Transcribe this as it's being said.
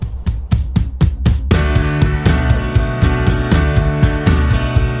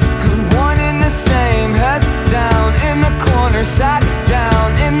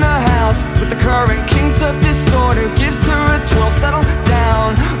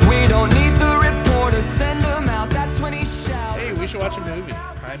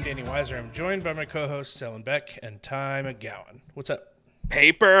Heiser. I'm joined by my co-hosts Ellen Beck and Ty McGowan. What's up?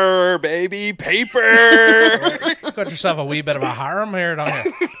 Paper, baby, paper. You got yourself a wee bit of a harem here, don't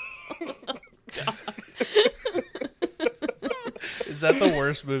you? Is that the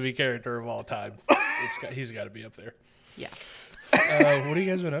worst movie character of all time? He's got to be up there. Yeah. What have you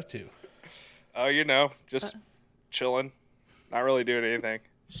guys been up to? Oh, just chilling. Not really doing anything.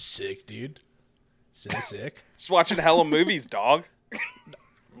 Sick, dude. Sick. Just watching hella movies, dog.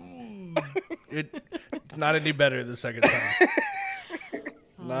 It's not any better the second time.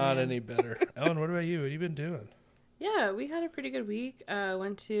 Not any better. Ellen, what about you? What have you been doing? Yeah, we had a pretty good week.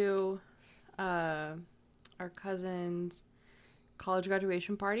 Went to our cousin's college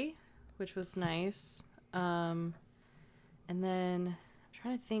graduation party, which was nice. And then I'm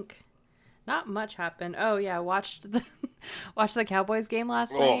trying to think. Not much happened. Oh yeah, watched the Cowboys game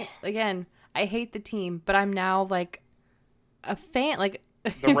last night. Again, I hate the team, but I'm now like a fan. Like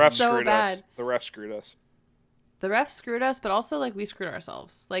The ref it's so screwed bad. us. The ref screwed us. The refs screwed us, but also like we screwed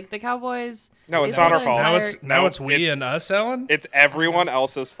ourselves. Like the Cowboys. No, it's they not our spent the fault. entire- Now it's we and us, Ellen? It's everyone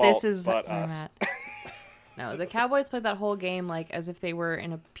else's fault This is but where I'm us. at. No, the Cowboys played that whole game like as if they were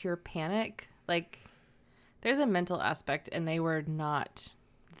in a pure panic. Like there's a mental aspect, and they were not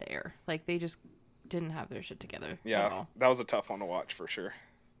there. Like they just didn't have their shit together. At Yeah, all. that was a tough one to watch for sure.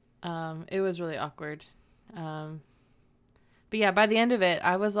 It was really awkward. But yeah, by the end of it,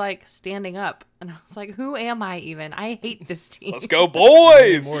 I was like standing up, and I was like, "Who am I even? I hate this team." Let's go,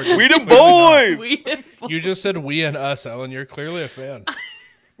 boys! More- We them clearly boys! We did- You just said we and us, Ellen. You're clearly a fan.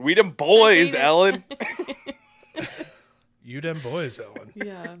 We them boys, hate it. Ellen. You them boys, Ellen.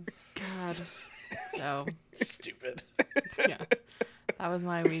 Yeah. God. So Stupid. yeah, that was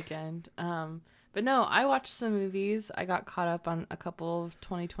my weekend. But no, I watched some movies. I got caught up on a couple of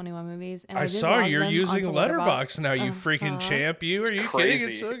 2021 movies, and I I did saw log you're them using onto Letterboxd now, you freaking Uh-huh. champ. You are you crazy. kidding?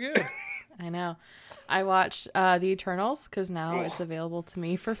 It's so good. I know. I watched The Eternals because now it's available to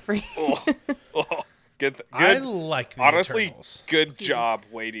me for free. Oh, good. I like the Honestly, Eternals. good job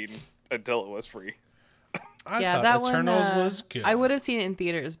waiting until it was free. I Yeah, thought that one Eternals was good. I would have seen it in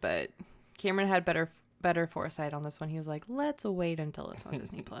theaters, but Cameron had better foresight on this one. He was like, "Let's wait until it's on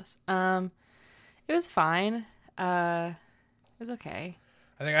Disney Plus." It was fine. It was okay.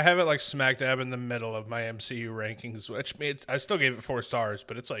 I think I have it like smack dab in the middle of my MCU rankings, which means I still gave it 4 stars,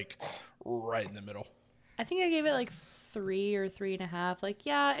 but it's like right in the middle. I think I gave it like 3 or 3.5. Like,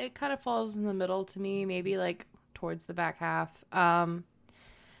 yeah, it kind of falls in the middle to me, maybe like towards the back half.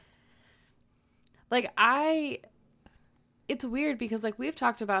 It's weird because like we've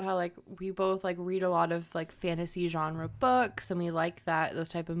talked about how like we both like read a lot of like fantasy genre books and we like those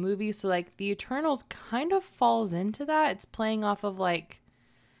type of movies. So like The Eternals kind of falls into that. It's playing off of like,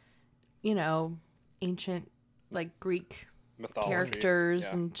 ancient like Greek Mythology. characters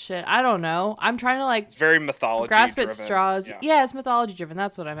Yeah. and shit. I don't know. I'm trying to like It's very mythology grasp driven. at straws. Yeah. Yeah, it's mythology driven.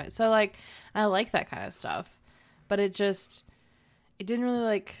 That's what I meant. So like, I like that kind of stuff, but it didn't really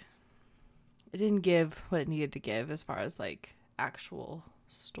like, it didn't give what it needed to give as far as like actual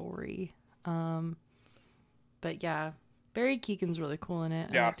story. But yeah, Barry Keoghan's really cool in it.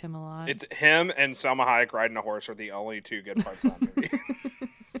 I Yeah. liked him a lot. It's him and Selma Hayek riding a horse are the only two good parts of that movie.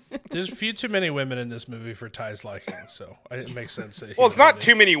 There's a few too many women in this movie for Ty's liking, so it makes sense. That Well, it's not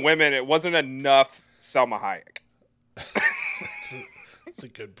too many women. It wasn't enough Selma Hayek. That's a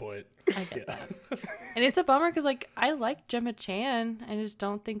good point. I get that. And it's a bummer because like I like Gemma Chan. I just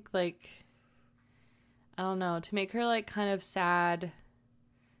don't think like, I don't know, to make her like kind of sad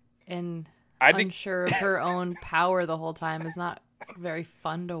and unsure of her own power the whole time is not very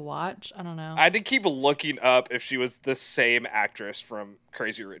fun to watch. I don't know. I had to keep looking up if she was the same actress from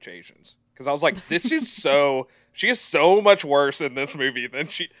Crazy Rich Asians. Because I was like, she is so much worse in this movie than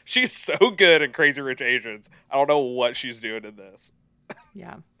she's so good in Crazy Rich Asians. I don't know what she's doing in this.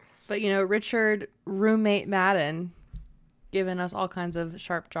 Yeah. But, Richard Roommate Madden giving us all kinds of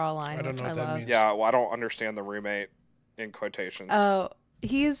sharp jawline, I don't which know I what that love. means. Yeah, well, I don't understand the roommate in quotations. Oh,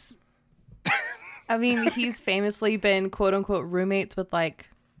 he's famously been quote unquote roommates with like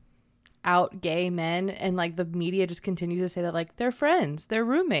out gay men, and like the media just continues to say that like they're friends, they're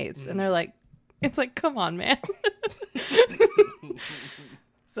roommates, and they're like, it's like, come on, man.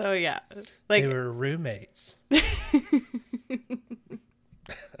 So yeah, like They were roommates.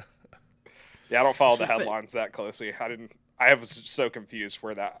 Yeah, I don't follow the headlines that closely. I was so confused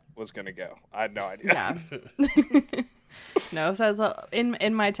where that was going to go. I had no idea. yeah. No, so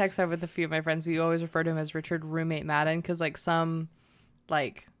in my text thread with a few of my friends, we always refer to him as Richard Roommate Madden because like some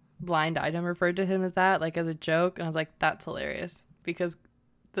like blind item referred to him as that, like as a joke, and I was like, that's hilarious because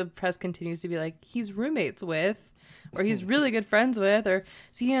the press continues to be like, he's roommates with, or he's really good friends with, or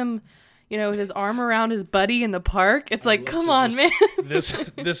see him, with his arm around his buddy in the park. It's like, come on, man.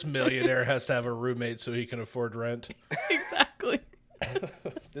 This millionaire has to have a roommate so he can afford rent. Exactly.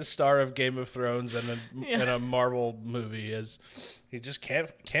 This star of Game of Thrones and a Marvel movie he just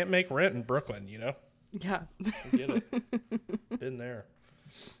can't make rent in Brooklyn, Yeah. I get it. Been there.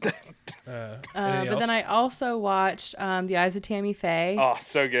 But then I also watched The Eyes of Tammy Faye. Oh,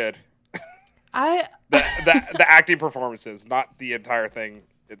 so good. The The acting performances, not the entire thing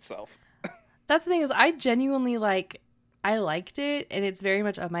itself. That's the thing is I genuinely I liked it, and it's very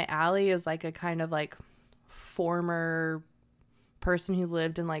much up my alley as like a kind of like former person who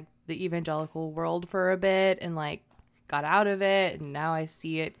lived in like the evangelical world for a bit and like got out of it, and now I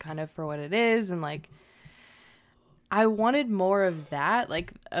see it kind of for what it is, and like I wanted more of that,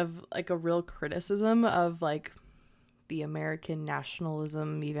 like of like a real criticism of like the American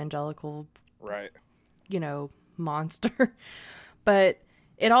nationalism evangelical Right. monster. But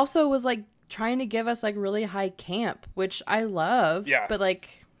it also was like trying to give us like really high camp, which I love. Yeah. But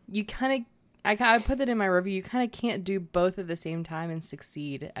like you kind of, I put that in my review, you kind of can't do both at the same time and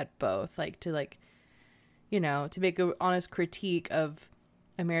succeed at both. Like to to make an honest critique of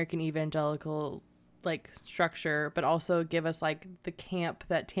American evangelical like structure, but also give us like the camp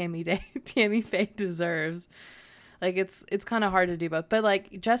that Tammy Faye deserves. Like it's kind of hard to do both, but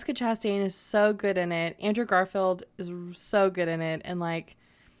like Jessica Chastain is so good in it. Andrew Garfield is so good in it, and like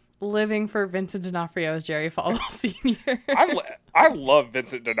living for Vincent D'Onofrio as Jerry Falwell Sr. I love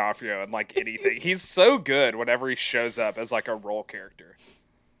Vincent D'Onofrio in like anything. He's so good whenever he shows up as like a role character.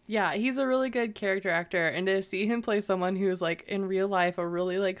 Yeah, he's a really good character actor, and to see him play someone who's like in real life a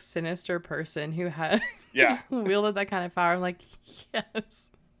really like sinister person who had just wielded that kind of power, I'm like, yes.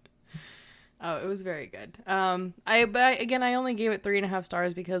 Oh, it was very good. But I only gave it 3.5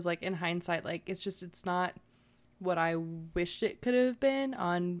 stars because like in hindsight, like it's not what I wished it could have been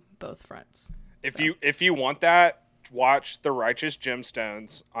on both fronts. If you want that, watch The Righteous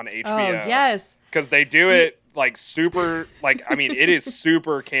Gemstones on HBO. Oh, yes. Because they do it like super, like, I mean, it is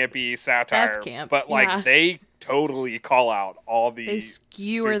super campy satire. That's camp. But like Yeah. they totally call out all the They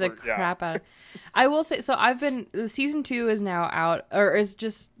skewer the crap out of it. I will say, so the season 2 is now out, or is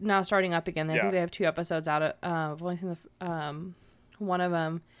just now starting up again. I think they have 2 episodes out. I've only seen one of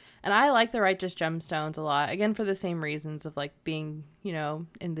them. And I like The Righteous Gemstones a lot. Again, for the same reasons of like being,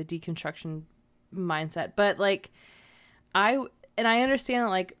 in the deconstruction mindset. But like, I understand that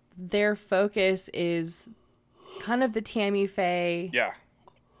like their focus is kind of the Tammy Faye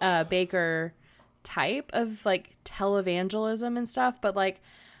Baker type of like televangelism and stuff, but like,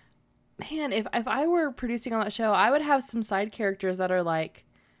 man, if I were producing on that show, I would have some side characters that are like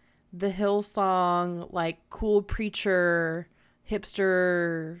the Hillsong, like cool preacher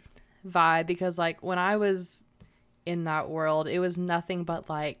hipster vibe, because like when I was in that world, it was nothing but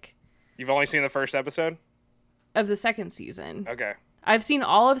like. You've only seen the first episode of the second season. Okay. I've seen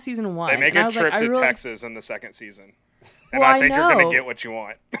all of season 1. They make a trip to Texas in the second season. And well, I think you're going know. to get what you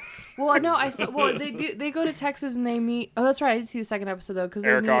want. Well, no, I saw. Well, they go to Texas and they meet. Oh, that's right. I did see the second episode though, because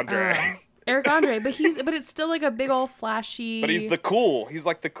Eric Andre. Eric Andre, but it's still like a big old flashy. But he's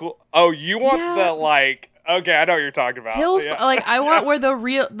like the cool. Oh, you want the like? Okay, I know what you're talking about. Like I want where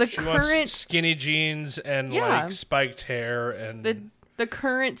the She current wants skinny jeans and like spiked hair and the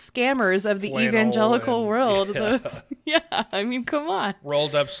current scammers of the flannel evangelical world. Yeah. I mean, come on.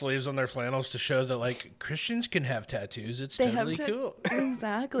 Rolled up sleeves on their flannels to show that like Christians can have tattoos. It's totally cool.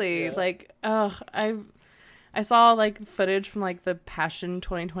 Exactly. Yeah. Like, I saw like footage from like the Passion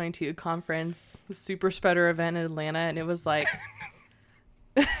 2022 conference, the super spreader event in Atlanta, and it was like,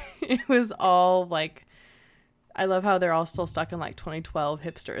 it was all like, I love how they're all still stuck in like 2012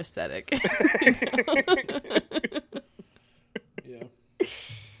 hipster aesthetic. Yeah.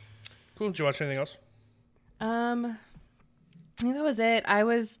 Cool. Did you watch anything else? I think that was it.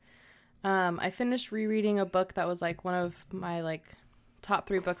 I finished rereading a book that was like one of my like top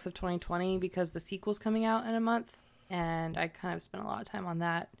 3 books of 2020 because the sequel's coming out in a month, and I kind of spent a lot of time on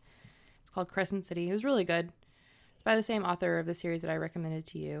that. It's called Crescent City. It was really good. It's by the same author of the series that I recommended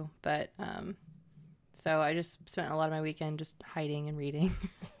to you, but so I just spent a lot of my weekend just hiding and reading.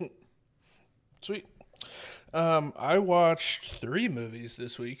 Sweet. I watched 3 movies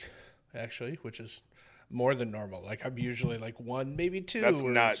this week, actually, which is more than normal. Like I'm usually like 1, maybe 2, That's or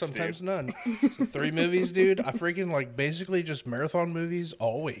nuts, sometimes dude. none. So 3 movies, dude. I freaking like basically just marathon movies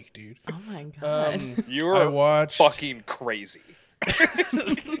all week, dude. Oh my god. You're fucking crazy.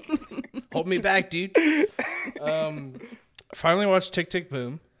 Hold me back, dude. Finally watched Tick Tick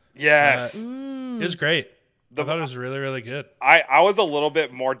Boom. Yes. It was great. I thought it was really, really good. I was a little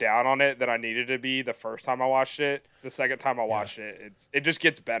bit more down on it than I needed to be the first time I watched it. The second time I watched it just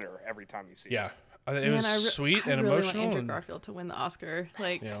gets better every time you see it. Yeah. It was sweet and I really emotional. want Andrew and, Garfield to win the Oscar.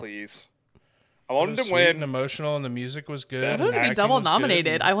 Like, Please. I it wanted was to sweet win. and emotional, and the music was good. I and wanted to be acting double was good,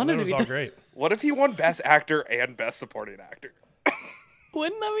 nominated. and I wanted thought to it was be all great. What if he won Best Actor and Best Supporting Actor?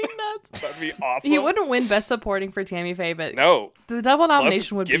 wouldn't that be nuts? That'd be awesome. He wouldn't win Best Supporting for Tammy Faye, but No. the double Let's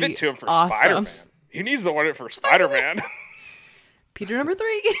nomination would give be it to him for awesome. Spider-Man. He needs to win it for Spider-Man. Peter number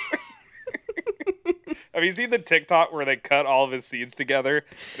 3. Have you seen the TikTok where they cut all of his scenes together?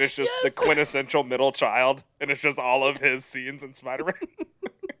 And it's just the Yes. quintessential middle child, and it's just all of his scenes in Spider-Man.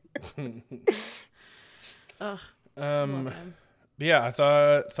 Ugh, Um, love him. Yeah, I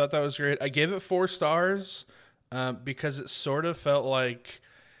thought that was great. I gave it 4 stars because it sort of felt like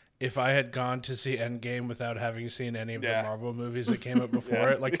if I had gone to see Endgame without having seen any of the Marvel movies that came out before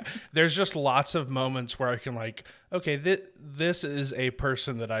it. Like, there's just lots of moments where I can like, okay, this is a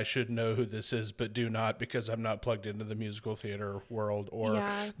person that I should know who this is, but do not because I'm not plugged into the musical theater world, or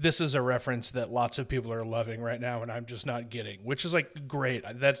this is a reference that lots of people are loving right now and I'm just not getting, which is like great.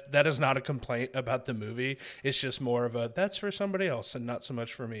 That is not a complaint about the movie. It's just more of a that's for somebody else and not so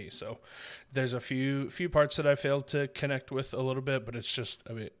much for me. So there's a few parts that I failed to connect with a little bit, but it's just,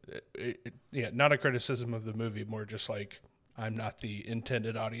 I mean, not a criticism of the movie, more just like I'm not the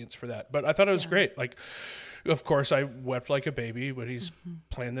intended audience for that. But I thought it was great. Like, of course, I wept like a baby when he's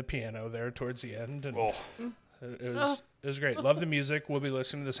playing the piano there towards the end, and it was great. Love the music. We'll be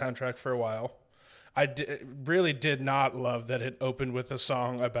listening to the soundtrack for a while. I really did not love that it opened with a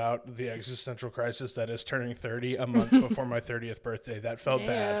song about the existential crisis that is turning 30 a month before my 30th birthday. That felt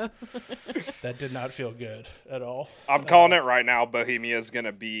bad. That did not feel good at all. I'm calling it right now. Bohemia is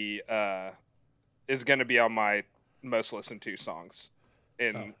gonna be on my most listened to songs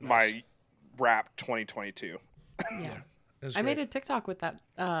in my rap 2022. Yeah. I made a TikTok with that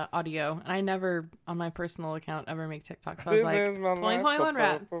audio, and I never, on my personal account, ever make TikToks. So I was like, 2021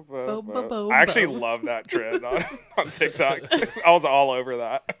 rap. I actually love that trend on TikTok. I was all over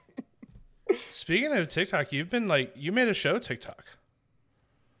that. Speaking of TikTok, you made a show TikTok.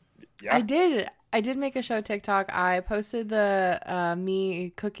 Yeah. I did make a show TikTok. I posted the me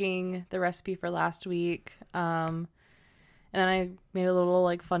cooking the recipe for last week. And then I made a little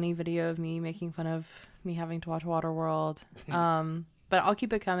like funny video of me making fun of me having to watch Waterworld. But I'll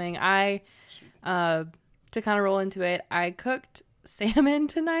keep it coming. To kind of roll into it, I cooked salmon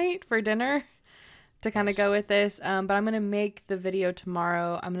tonight for dinner to kind of go with this. But I'm going to make the video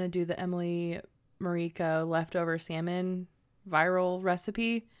tomorrow. I'm going to do the Emily Mariko leftover salmon viral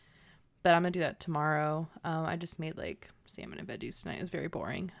recipe. But I'm going to do that tomorrow. I just made like salmon and veggies tonight. It was very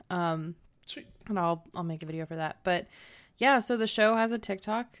boring. Sweet. And I'll make a video for that. But yeah, so the show has a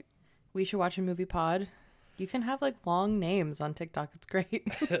TikTok. We should watch a movie pod. You can have like long names on TikTok. It's great.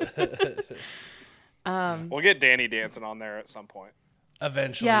 We'll get Danny dancing on there at some point.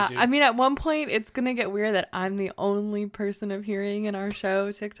 Eventually, Yeah, dude. I mean, at one point it's gonna get weird that I'm the only person of hearing in our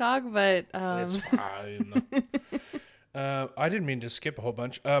show TikTok, but It's fine. I didn't mean to skip a whole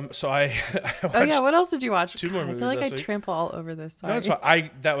bunch. So I watched oh yeah, what else did you watch? 2 more God, I movies feel like I last week. trample all over this. Sorry. No, it's fine.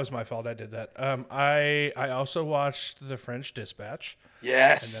 That was my fault. I did that. I also watched The French Dispatch.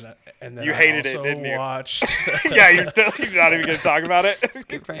 Yes. And then You I hated it, also didn't you? watched. Yeah, you're not even going to talk about it.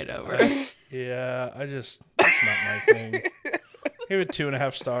 Skip right over. Yeah, it's not my thing. Give it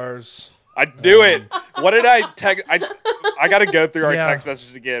 2.5 stars. I do it. What did I text? I got to go through our Yeah. text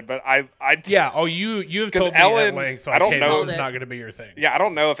messages again, but I Yeah. Oh, you have told me Ellen- at length. I don't hey, know- this is not going to be your thing. Yeah, I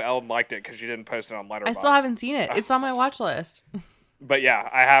don't know if Ellen liked it because she didn't post it on Letterboxd. I still haven't seen it. It's on my watch list. But yeah,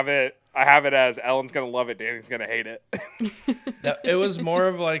 I have it. I have it as Ellen's gonna love it, Danny's gonna hate it. It was more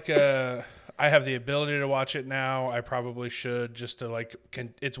of like I have the ability to watch it now. I probably should just to like.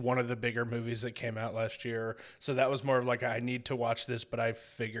 It's one of the bigger movies that came out last year, so that was more of like I need to watch this, but I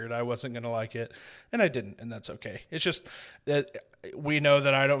figured I wasn't gonna like it, and I didn't, and that's okay. It's just that we know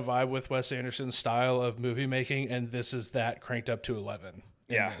that I don't vibe with Wes Anderson's style of movie making, and this is that cranked up to 11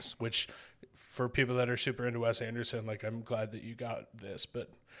 in Yeah. this, which for people that are super into Wes Anderson, like I'm glad that you got this, but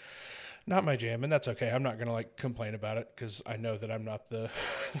not my jam, and that's okay. I'm not gonna like complain about it because I know that I'm not the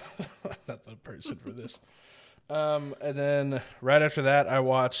not the person for this. And then right after that, I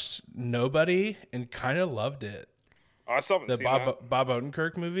watched Nobody and kind of loved it. Oh, I still haven't The seen that. Bob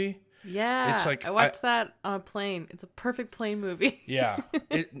Odenkirk movie. Yeah, It's like- I watched that on a plane. It's a perfect plane movie. Yeah,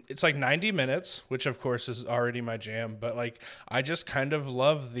 it's like 90 minutes, which of course is already my jam. But like, I just kind of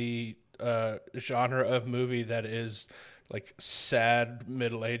love the genre of movie that is like sad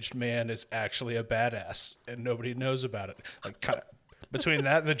middle-aged man is actually a badass and nobody knows about it. Like Between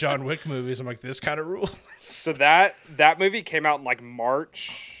that and the John Wick movies, I'm like, this kind of rule. So that movie came out in like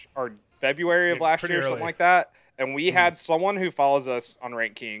March or February of last year, something like that. And we had someone who follows us on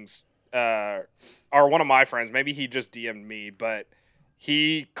Rank Kings, or one of my friends, maybe he just DM'd me, but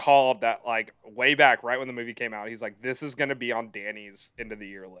he called that like way back right when the movie came out. He's like, this is going to be on Danny's end of the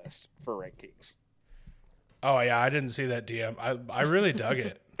year list for Rank Kings. Oh yeah, I didn't see that DM. I really dug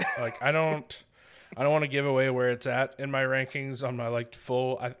it. Like I don't want to give away where it's at in my rankings on my like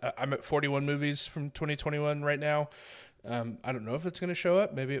full. I'm at 41 movies from 2021 right now. I don't know if it's going to show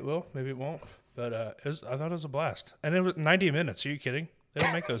up. Maybe it will. Maybe it won't. But I thought it was a blast, and it was 90 minutes. Are you kidding? They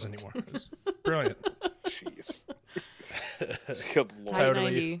don't make those anymore. It was brilliant. Jeez. Good Lord. Tight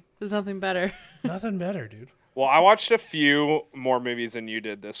 90. There's nothing better. Nothing better, dude. Well, I watched a few more movies than you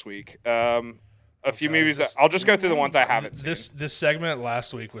did this week. A few movies. I'll just go through the ones I haven't seen. This segment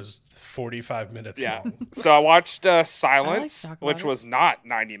last week was 45 minutes long. So I watched Silence, which was not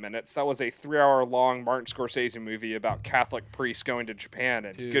 90 minutes. That was a 3-hour long Martin Scorsese movie about Catholic priests going to Japan,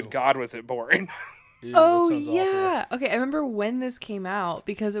 and good God, was it boring. Ew, oh, yeah. Awful. Okay, I remember when this came out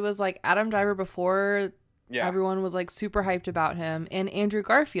because it was like Adam Driver before everyone was like super hyped about him, and Andrew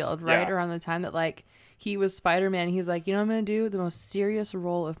Garfield around the time that like he was Spider-Man. He's like, you know what I'm going to do? The most serious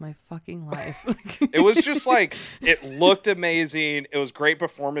role of my fucking life. It was just like, it looked amazing. It was great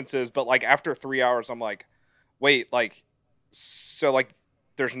performances. But like after 3 hours, I'm like, wait, like, so like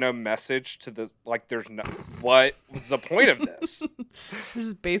there's no message to the, like there's no, what was the point of this? This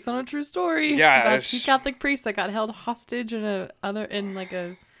is based on a true story. Yeah. About two Catholic priests that got held hostage in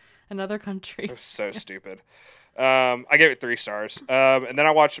another country. It was so stupid. I gave it 3 stars. And then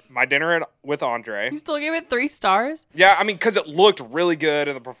I watched My Dinner with Andre. You still gave it 3 stars? Yeah, I mean, because it looked really good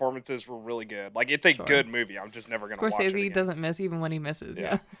and the performances were really good. Like, it's a good movie. I'm just never going to watch it again. Scorsese doesn't miss even when he misses,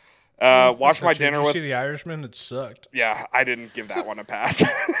 yeah. Watch My Dinner with... Did you see The Irishman? It sucked. Yeah, I didn't give that one a pass.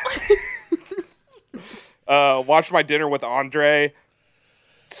 Watch My Dinner with Andre.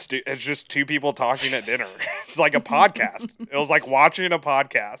 It's just 2 people talking at dinner. It's like a podcast. It was like watching a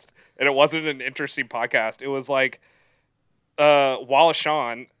podcast, and it wasn't an interesting podcast. It was like Wallace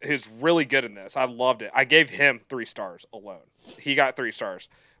Shawn is really good in this. I loved it. I gave him 3 stars alone. He got 3 stars.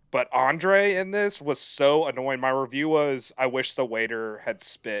 But Andre in this was so annoying. My review was, I wish the waiter had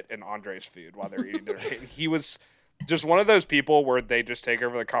spit in Andre's food while they're eating dinner. He was just one of those people where they just take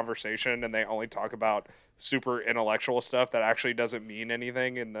over the conversation and they only talk about super intellectual stuff that actually doesn't mean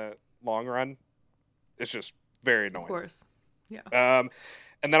anything in the long run. It's just very annoying. Of course. Yeah.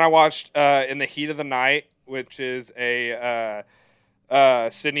 And then I watched In the Heat of the Night, which is a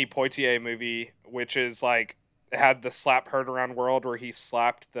Sidney Poitier movie, which is like, it had the slap heard around world where he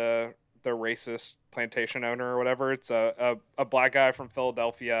slapped the racist plantation owner or whatever. It's a black guy from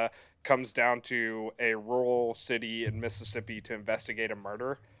Philadelphia comes down to a rural city in Mississippi to investigate a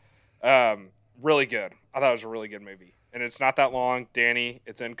murder. Really good. I thought it was a really good movie. And it's not that long. Danny,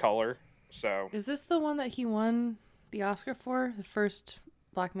 it's in color. So is this the one that he won the Oscar for? The first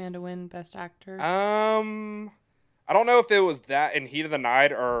black man to win Best Actor? I don't know if it was that in Heat of the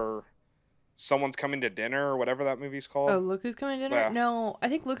Night or Someone's Coming to Dinner or whatever that movie's called. Oh, Look Who's Coming to Dinner? Yeah. No, I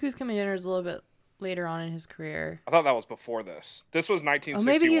think Look Who's Coming to Dinner is a little bit later on in his career. I thought that was before this. This was 1961.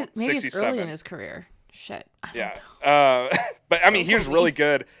 Oh, maybe it's early in his career. Shit. Yeah. But I mean, he was really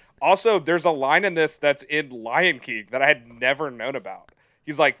good. Also, there's a line in this that's in Lion King that I had never known about.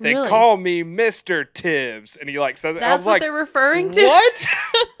 He's like, they call me Mr. Tibbs. And he like says, that's what they're referring to? What?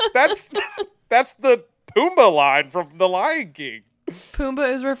 that's the Pumbaa line from the Lion King.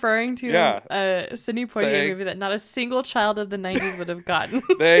 Pumbaa is referring to a Sidney Poitier movie that not a single child of the 90s would have gotten.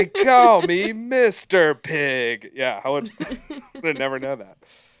 They call me Mr. Pig. Yeah, I would have never known that.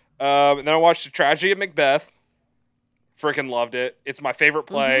 And then I watched The Tragedy of Macbeth. Freaking loved it. It's my favorite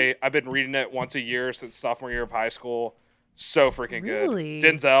play. I've been reading it once a year since sophomore year of high school. So freaking really?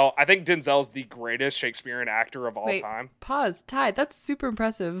 Good. Denzel. I think Denzel's the greatest Shakespearean actor of all time. Pause. Ty, that's super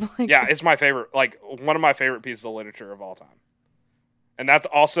impressive. Yeah, it's my favorite. Like, one of my favorite pieces of literature of all time. And that's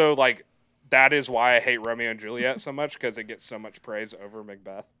also, like, that is why I hate Romeo and Juliet so much, because it gets so much praise over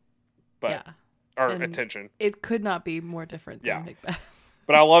Macbeth. But, or attention. It could not be more different than Macbeth.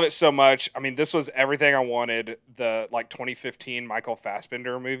 But I love it so much. I mean, this was everything I wanted the, like, 2015 Michael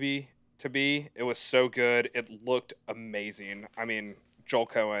Fassbender movie to be. It was so good. It looked amazing. I mean, Joel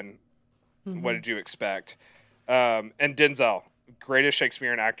Coen, what did you expect? And Denzel, greatest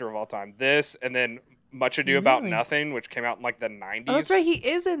Shakespearean actor of all time. This, and then Much Ado About Nothing, which came out in like the 90s. Oh, that's right. He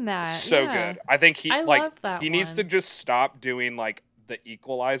is in that. So good. I think he love that needs to just stop doing like the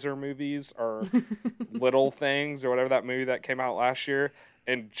Equalizer movies or Little Things or whatever that movie that came out last year,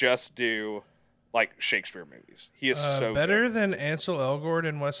 and just do like Shakespeare movies. He is so better good. than Ansel Elgort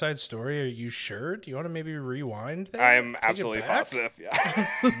in West Side Story. Are you sure? Do you want to maybe rewind there? I am Take it absolutely back? positive.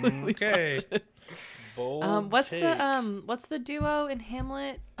 Yeah. Okay. Bold What's take. the duo in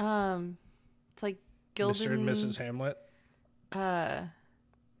Hamlet? It's like Gildan, Mr. and Mrs. Hamlet?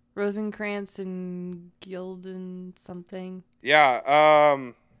 Rosencrantz and Gildan something. Yeah.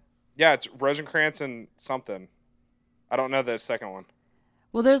 Yeah, it's Rosencrantz and something. I don't know the second one.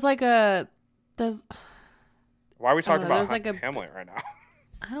 Well, there's Why are we talking know, about there's like a- Hamlet right now?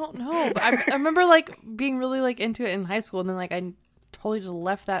 I don't know, but I remember like being really like into it in high school, and then like I totally just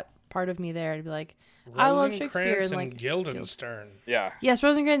left that part of me there to be like, I love Shakespeare Rosencrantz and like Guildenstern. Yeah. Yes,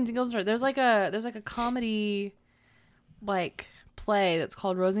 Rosencrantz and Guildenstern. There's like a comedy like play that's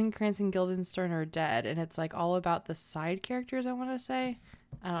called Rosencrantz and Guildenstern Are Dead, and it's like all about the side characters. I want to say,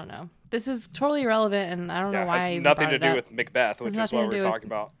 I don't know. This is totally irrelevant, and I don't know why. It I has even nothing brought to it do up. with Macbeth, which is nothing what to we're do with- talking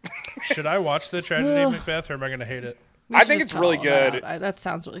about. Should I watch the tragedy of Macbeth, or am I going to hate it? We I should think just it's really cut all that good. out. That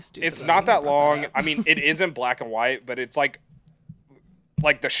sounds really stupid. It's I not wouldn't that have brought long. up. I mean, it is in black and white, but it's like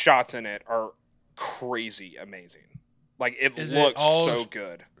the shots in it are crazy amazing. Like it Is it looks all so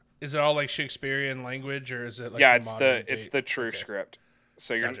good. Is it all like Shakespearean language, or is it like Yeah, it's modern the day? true Okay. script.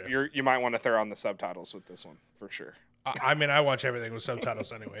 So Gotcha. you might want to throw on the subtitles with this one for sure. I mean, I watch everything with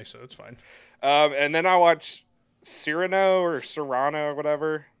subtitles anyway, so it's fine. And then I watched Cyrano or Serrano or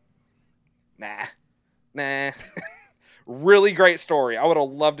whatever. Nah. Really great story. I would have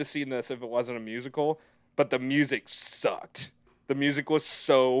loved to seen this if it wasn't a musical, but the music sucked. The music was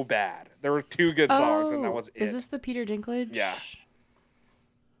so bad. There were 2 good songs, and that was it. Is this the Peter Dinklage? Yeah.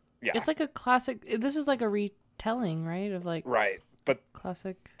 Yeah, It's like a classic. This is like a retelling, right? Of like right. But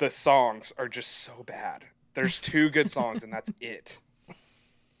classic. the songs are just so bad. There's 2 good songs, and that's it.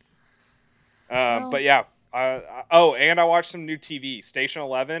 But yeah. And I watched some new TV. Station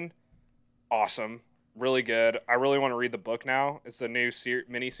 11, awesome. Really good. I really want to read the book now. It's a new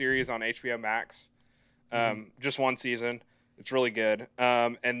mini-series on HBO Max. Just 1 season. It's really good.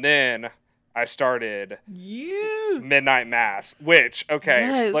 And then I started Midnight Mass, which, okay,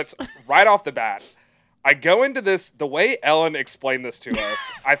 Yes. let's right off the bat. I go into this, the way Ellen explained this to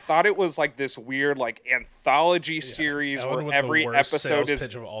us, I thought it was like this weird like anthology series Ellen with where the every worst episode sales is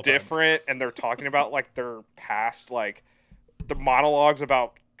pitch of all time. different and they're talking about like their past, like the monologues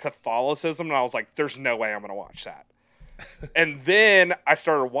about Catholicism, and I was like, there's no way I'm gonna watch that. And then I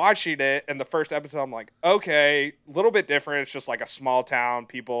started watching it, and the first episode I'm like, okay, a little bit different. It's just like a small town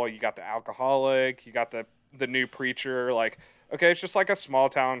people. You got the alcoholic, you got the new preacher, like, okay, it's just like a small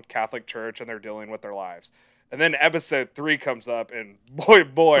town Catholic church and they're dealing with their lives. And then episode 3 comes up, and boy,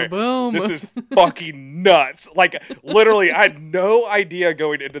 Boom. this is fucking nuts. Like, literally, I had no idea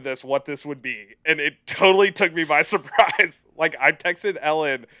going into this what this would be. And it totally took me by surprise. Like, I texted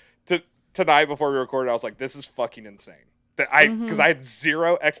Ellen tonight before we recorded. I was like, this is fucking insane. Because I had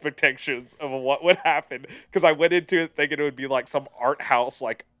zero expectations of what would happen. Because I went into it thinking it would be like some art house,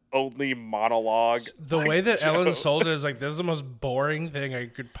 like, only monologue. The like, way that show. Ellen sold it is like, this is the most boring thing I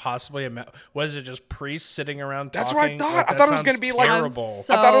could possibly imagine. Was it just priests sitting around That's talking? what I thought. Like, I that thought it was sounds gonna be like- terrible. I'm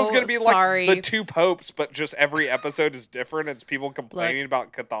so I thought it was going to be sorry. like the 2 popes, but just every episode is different. It's people complaining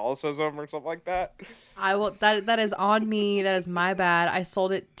about Catholicism or something like that. I will. That is on me. That is my bad. I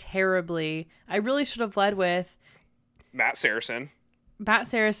sold it terribly. I really should have led with Matt Saracen. Matt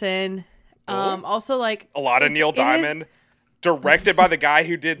Saracen. Also, like A lot of it's- Neil it is- Diamond. Directed by the guy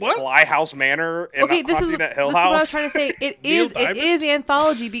who did What? Bly House Manor and Okay, this is Haunting what at Hill this is what I was House. trying to say. It Neil is Diamond?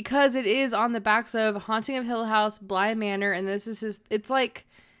 anthology because it is on the backs of Haunting of Hill House, Bly Manor, and this is his. It's like,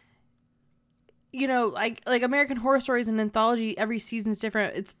 you know, like American Horror Stories, an anthology. Every season's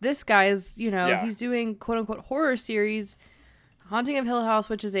different. It's this guy's. You know, Yeah. he's doing quote unquote horror series. Haunting of Hill House,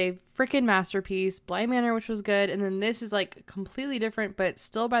 which is a freaking masterpiece. Bly Manor, which was good, and then this is like completely different, but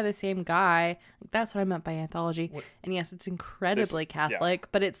still by the same guy. Like, that's what I meant by anthology. And yes, it's incredibly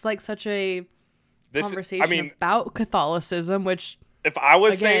Catholic, but it's like such a conversation I mean, about Catholicism. Which if I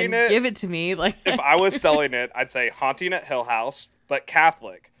was again, saying it, give it to me. Like if I was selling it, I'd say Haunting at Hill House, but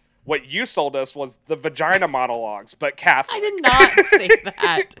Catholic. What you sold us was the vagina monologues, but Catholic. I did not say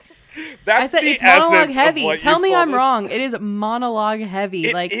that. That's I said the it's monologue essence of heavy. what Tell you me sold I'm us. wrong. It is monologue heavy.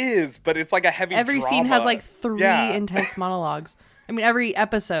 It like is, but it's like a heavy every scene has drama. like 3 Yeah. intense monologues. I mean, every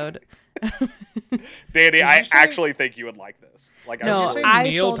episode. Danny, I you say- actually think you would like this. Like, No, Did you I say I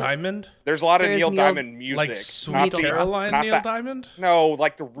Neil sold it. Diamond? there's a lot of There's Neil Neil- Diamond music, Like not Sweet the- Caroline not Neil that- Diamond? No,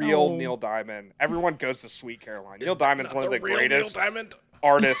 like the real Oh. Neil Diamond. Everyone goes to Sweet Caroline. Neil Diamond's Not one of the real greatest Neil Diamond?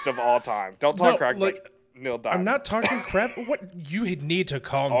 artists of all time. Don't talk No, correctly. like- Neil Diamond. I'm not talking crap. What you need to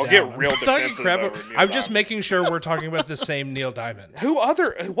calm I'll down. get real I'm not talking defensive crap. over Neil I'm just Diamond. making sure we're talking about the same Neil Diamond.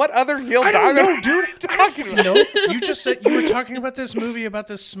 What other Neil I don't Diamond? know, dude. are you talking about? No, you just said you were talking about this movie about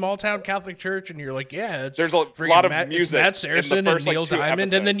this small town Catholic church, and you're like, yeah, it's There's a friggin' lot of Matt, music it's Matt in the Saracen first, and Neil 2 Diamond,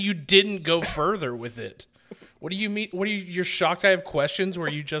 and then episodes. you didn't go further with it. What do you mean? What are you? You're shocked I have questions where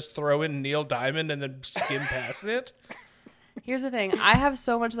you just throw in Neil Diamond and then skim past it? Here's the thing. I have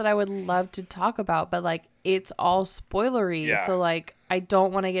so much that I would love to talk about, but like it's all spoilery. Yeah. So like I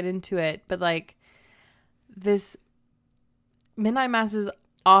don't want to get into it, but like this Midnight Mass is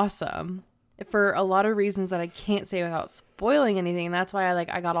awesome for a lot of reasons that I can't say without spoiling anything. And that's why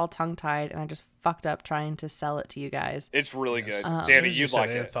I got all tongue tied and I just fucked up trying to sell it to you guys. It's really good. As soon Danny, as you you'd said like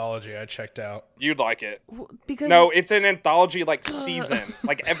it. anthology, I checked out. You'd like it. Because No, it's an anthology like season.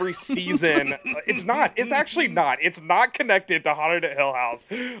 Like every season. It's not. It's actually not. It's not connected to Haunted at Hill House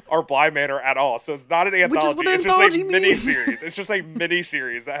or Bly Manor at all. So it's not an Which is anthology. what It's anthology just a means. mini-series. It's just a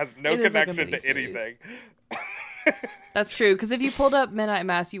mini-series that has no It is like a connection to mini-series. anything. that's true. Because if you pulled up Midnight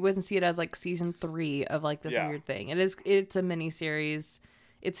Mass, you wouldn't see it as like season 3 of like this Yeah. weird thing. It's a mini series.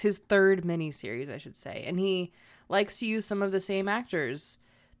 It's his 3rd mini series, I should say. And he likes to use some of the same actors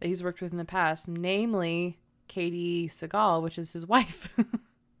that he's worked with in the past, namely Katie Seagal, which is his wife.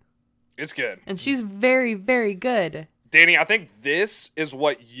 It's good. And she's very, very good. Danny, I think this is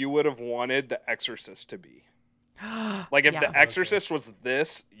what you would have wanted The Exorcist to be. Like if Yeah. The Exorcist was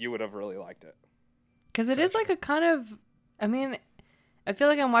this, you would have really liked it. Because it is like a kind of, I mean, I feel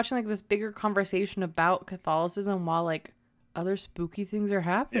like I'm watching like this bigger conversation about Catholicism while like other spooky things are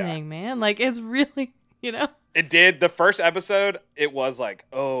happening, man. Like it's really, you know? It did. The first episode, it was like,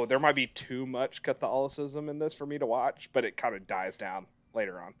 oh, there might be too much Catholicism in this for me to watch, but it kind of dies down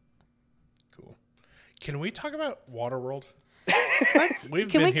later on. Cool. Can we talk about Waterworld? Can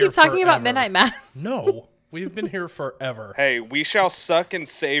been we here keep talking about forever. Midnight Mass? No, we've been here forever. Hey, we shall suck and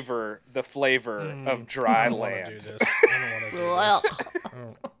savor the flavor of dry I don't want to land. do this. I don't want to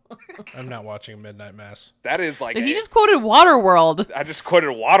do this. I'm not watching Midnight Mass. That is like, He just quoted Waterworld. I just quoted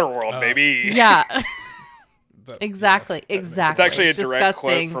Waterworld, baby. Yeah, But, exactly. It's Exactly. actually a direct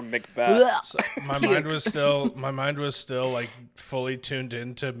disgusting. quote from Macbeth. So my mind was still like fully tuned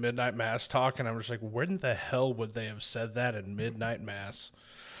into Midnight Mass talk, and I'm just like, when the hell would they have said that in Midnight Mass?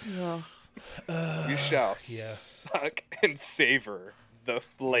 Ugh. You shall suck and savor the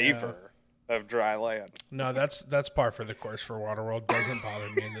flavor of dry land. No, that's par for the course for Waterworld. Doesn't bother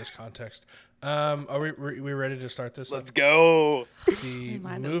me in this context. Are we ready to start this? Let's go. The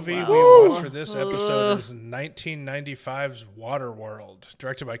Might as movie well. we watched for this episode is 1995's Waterworld,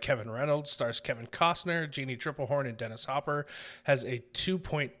 directed by Kevin Reynolds, stars Kevin Costner, Jeannie Triplehorn, and Dennis Hopper. Has a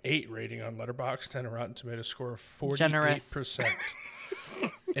 2.8 rating on Letterboxd and a Rotten Tomatoes score of 48%.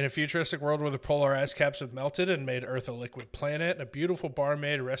 In a futuristic world where the polar ice caps have melted and made Earth a liquid planet, a beautiful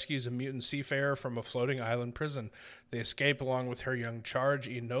barmaid rescues a mutant seafarer from a floating island prison. They escape along with her young charge,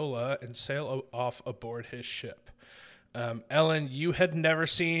 Enola, and sail off aboard his ship. Ellen, you had never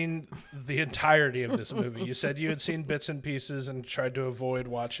seen the entirety of this movie. You said you had seen bits and pieces and tried to avoid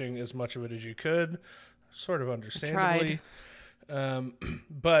watching as much of it as you could, sort of understandably.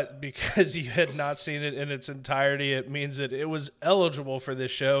 But because you had not seen it in its entirety, it means that it was eligible for this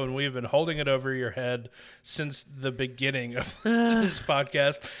show, and we've been holding it over your head since the beginning of this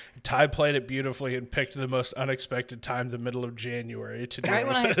podcast. Ty played it beautifully and picked the most unexpected time, the middle of January, to do Right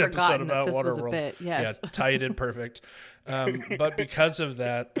when I had an episode forgotten that about this was a Waterworld. bit, yes. Yeah, Ty did perfect. But because of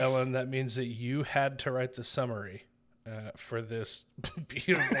that, Ellen, that means that you had to write the summary for this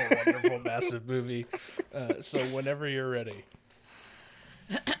beautiful, wonderful, massive movie. So whenever you're ready.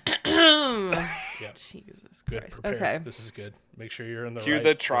 Yep. Jesus Good. Christ. Prepare. Okay. This is good. Make sure you're in the Cue right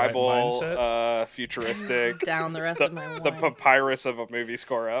the tribal, mindset. futuristic, Down the rest of my the wine. papyrus of a movie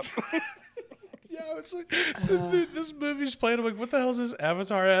score up. Yeah, it's like this movie's playing. I'm like, what the hell is this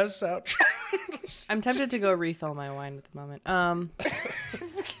Avatar ass soundtrack? I'm tempted to go refill my wine at the moment.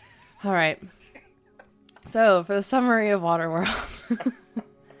 All right. So, for the summary of Waterworld.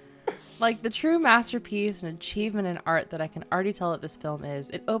 Like the true masterpiece and achievement in art that I can already tell that this film is,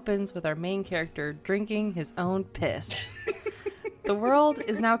 it opens with our main character drinking his own piss. The world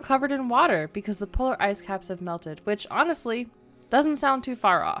is now covered in water because the polar ice caps have melted, which honestly doesn't sound too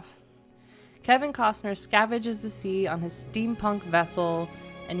far off. Kevin Costner scavenges the sea on his steampunk vessel,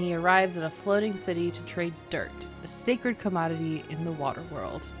 and he arrives at a floating city to trade dirt, a sacred commodity in the water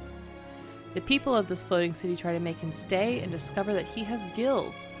world. The people of this floating city try to make him stay and discover that he has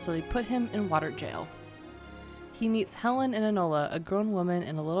gills, so they put him in water jail. He meets Helen and Enola, a grown woman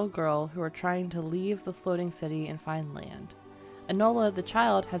and a little girl who are trying to leave the floating city and find land. Enola, the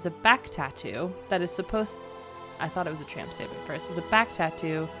child, has a back tattoo that is I thought it was a tramp stamp at first. It's a back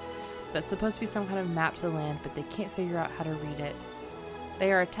tattoo that's supposed to be some kind of map to the land, but they can't figure out how to read it.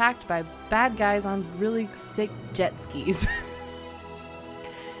 They are attacked by bad guys on really sick jet skis.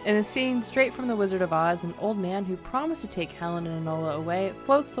 In a scene straight from The Wizard of Oz, an old man who promised to take Helen and Enola away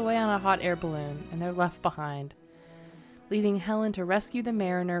floats away on a hot air balloon, and they're left behind, leading Helen to rescue the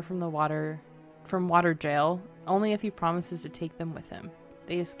mariner from water jail, only if he promises to take them with him.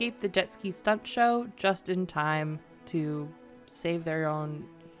 They escape the jet ski stunt show just in time to save their own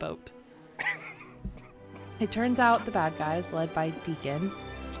boat. It turns out the bad guys, led by Deacon,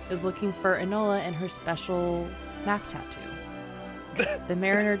 is looking for Enola and her special map tattoo. The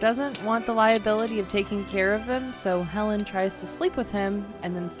mariner doesn't want the liability of taking care of them, so Helen tries to sleep with him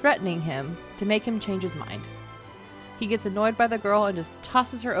and then threatening him to make him change his mind. He gets annoyed by the girl and just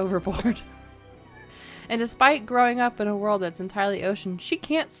tosses her overboard. And despite growing up in a world that's entirely ocean, she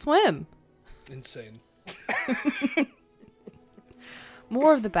can't swim. Insane.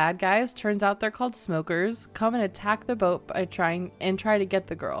 More of the bad guys, turns out they're called smokers, come and attack the boat by try to get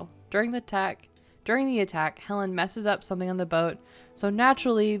the girl. During the attack, Helen messes up something on the boat, so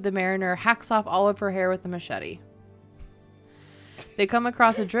naturally the mariner hacks off all of her hair with a machete. They come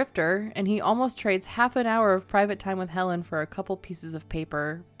across a drifter, and he almost trades half an hour of private time with Helen for a couple pieces of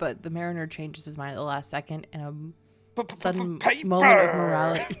paper, but the mariner changes his mind at the last second in a sudden moment of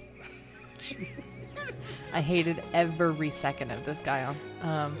morality. I hated every second of this guy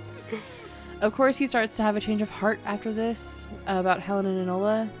on. Of course, he starts to have a change of heart after this about Helen and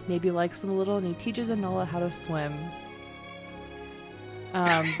Enola. Maybe likes them a little, and he teaches Enola how to swim.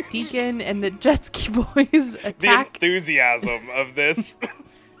 Deacon and the jet ski boys attack. The enthusiasm of this.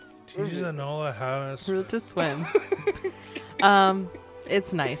 Teaches Enola how to swim.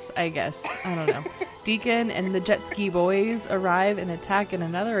 It's nice, I guess. I don't know. Deacon and the jet ski boys arrive and attack in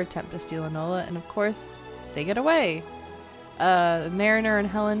another attempt to steal Enola, and of course, they get away. Mariner and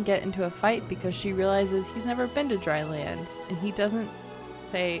Helen get into a fight because she realizes he's never been to dry land, and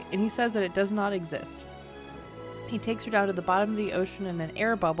he says that it does not exist. He takes her down to the bottom of the ocean in an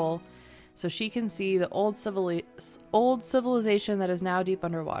air bubble so she can see the old civilization that is now deep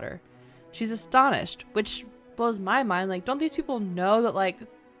underwater. She's astonished, which blows my mind. Like, don't these people know that, like,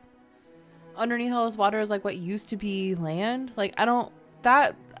 underneath all this water is, like, what used to be land? Like, whatever.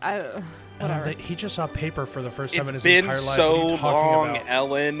 He just saw paper for the first time in his been entire life. so What are you talking long, about?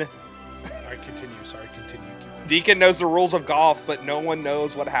 Ellen. Sorry, continue. Deacon knows the rules of golf, but no one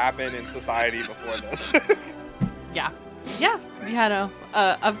knows what happened in society before this. Yeah. We had a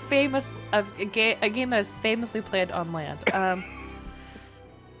game that is famously played on land.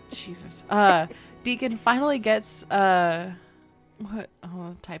 Jesus. Deacon finally gets what?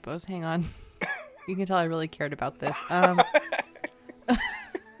 Oh, typos. Hang on. You can tell I really cared about this.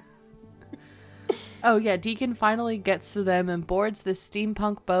 Oh yeah, Deacon finally gets to them and boards this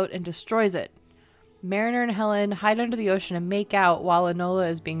steampunk boat and destroys it. Mariner and Helen hide under the ocean and make out while Enola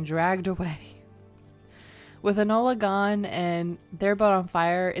is being dragged away. With Enola gone and their boat on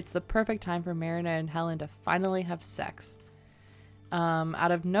fire, it's the perfect time for Mariner and Helen to finally have sex.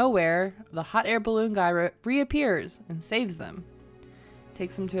 Out of nowhere, the hot air balloon guy reappears and saves them.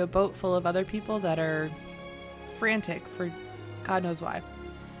 Takes them to a boat full of other people that are frantic for God knows why.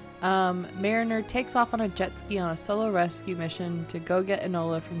 Mariner takes off on a jet ski on a solo rescue mission to go get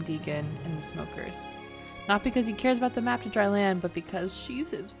Enola from Deacon and the smokers. Not because he cares about the map to dry land, but because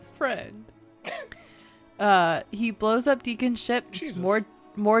she's his friend. He blows up Deacon's ship. Jesus.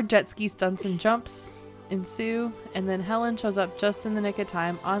 More jet ski stunts and jumps ensue, and then Helen shows up just in the nick of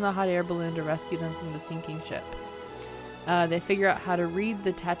time on the hot air balloon to rescue them from the sinking ship. They figure out how to read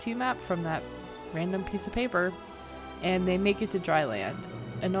the tattoo map from that random piece of paper, and they make it to dry land.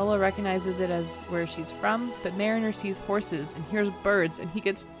 Enola recognizes it as where she's from, but Mariner sees horses and hears birds, and he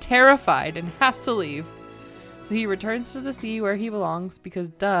gets terrified and has to leave. So he returns to the sea where he belongs because,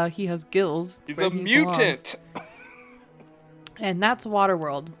 duh, he has gills. He's a mutant. And that's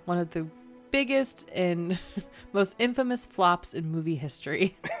Waterworld, one of the biggest and most infamous flops in movie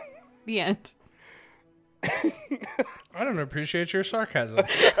history. The end. I don't appreciate your sarcasm.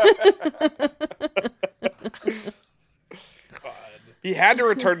 He had to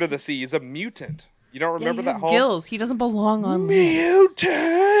return to the sea. He's a mutant. You don't remember that whole gills. He doesn't belong on land.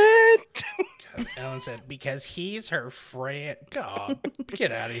 Mutant. Ellen said, because he's her friend. God,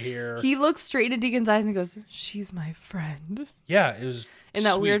 get out of here. He looks straight at Deacon's eyes and goes, "She's my friend." Yeah, it was in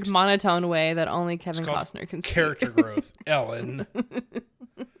that sweet. weird monotone way that only Kevin Costner can speak. Character growth, Ellen. All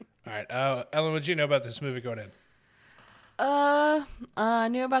right, Ellen, what did you know about this movie going in? I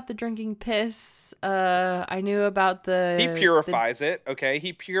knew about the drinking piss. I knew about the. He purifies it. Okay,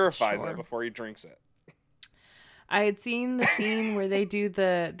 he purifies Sure. it before he drinks it. I had seen the scene where they do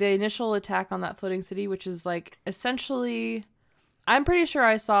the initial attack on that floating city, which is like essentially. I'm pretty sure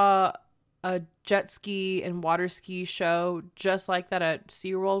I saw a jet ski and water ski show just like that at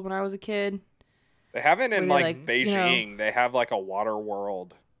SeaWorld when I was a kid. They have it in Where like they, Beijing. They have like a water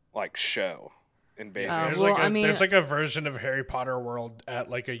world like show in Beijing. There's, well, like I mean- there's like a version of Harry Potter World at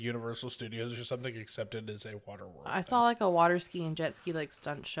like a Universal Studios or something, except it is a water world. I saw like a water ski and jet ski like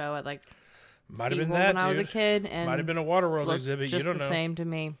stunt show at like Might have been SeaWorld that, when I was a dude. kid, and Might have been a water world looked exhibit. just You don't the know. same to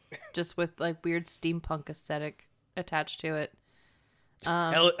me, just with like weird steampunk aesthetic attached to it.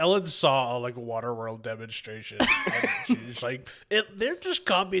 Ellen saw like a water world demonstration. And she's like, they're just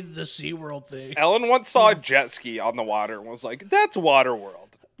copying the SeaWorld thing. Ellen once saw a jet ski on the water and was like, "That's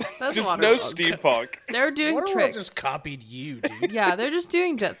Waterworld. That's Just water no world. steampunk." They're doing Water world tricks. just copied you, dude. Yeah, they're just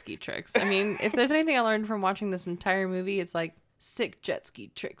doing jet ski tricks. I mean, if there's anything I learned from watching this entire movie, it's like sick jet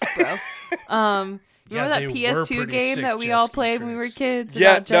ski tricks, bro. Remember Yeah, that they were PS2 pretty game sick that we jet all ski played when we were tricks. kids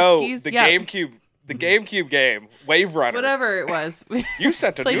Yeah, about jet no, skis? the Yeah, GameCube, the GameCube game, Wave Runner. whatever it was. You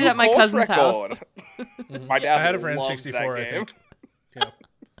set a Played new it at my course cousin's record. house. My dad I had it for loved N64, that I game. think.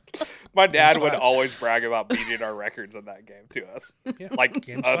 Yeah. My dad would slaps. always brag about beating our records in that game to us, Yeah. like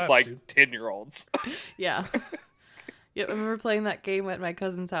Game us, slaps, like dude. 10-year-olds. Yeah. Yep, I remember playing that game at my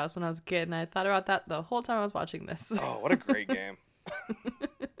cousin's house when I was a kid, and I thought about that the whole time I was watching this. Oh, what a great game!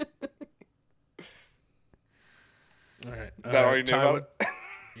 All right. Is that all you knew Ty, about?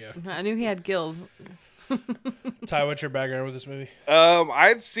 Yeah. I knew he had gills. Ty, what's your background with this movie?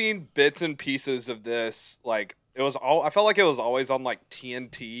 I'd seen bits and pieces of this. Like it was all. I felt like it was always on like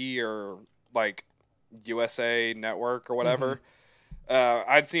TNT or like USA Network or whatever.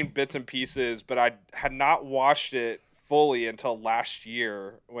 I'd seen bits and pieces, but I had not watched it fully until last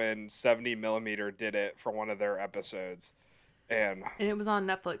year when 70mm did it for one of their episodes, and And it was on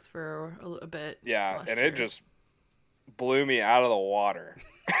Netflix for a bit. yeah, last and year. it just blew me out of the water.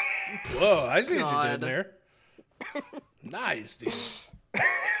 Whoa, I see what you did God. there. Nice, dude.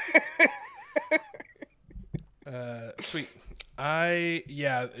 Sweet.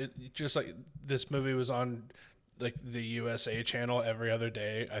 It just like this movie was on like the USA channel every other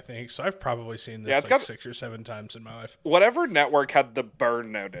day, I think. So I've probably seen this Yeah, it's like got- 6 or 7 times in my life. Whatever network had the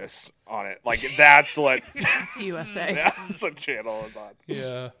burn notice on it, like that's what It's USA. that's what channel it's on.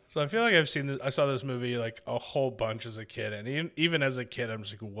 Yeah. So I feel like I saw this movie like a whole bunch as a kid, and even as a kid, I'm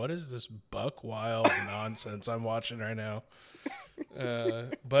just like, what is this buck wild nonsense I'm watching right now?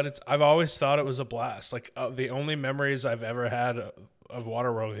 But I've always thought it was a blast. Like the only memories I've ever had of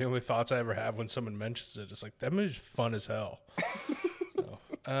Waterworld, the only thoughts I ever have when someone mentions it, is like that movie's fun as hell.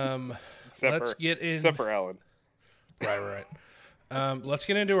 So, let's get in. Except for Ellen. Right. Let's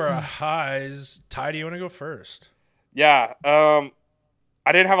get into our highs. Ty, do you want to go first? Yeah.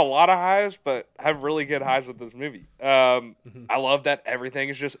 I didn't have a lot of highs, but I have really good highs with this movie. I love that everything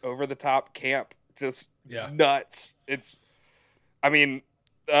is just over the top camp, just nuts. I mean,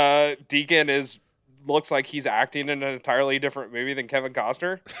 Deacon looks like he's acting in an entirely different movie than Kevin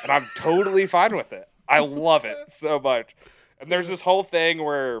Costner, and I'm totally fine with it. I love it so much. And there's this whole thing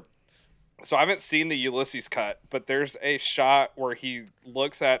where, so I haven't seen the Ulysses cut, but there's a shot where he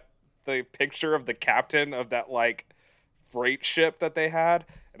looks at the picture of the captain of that like freight ship that they had,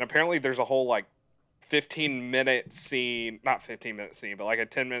 and apparently there's a whole like 15-minute scene, not 15-minute scene, but like a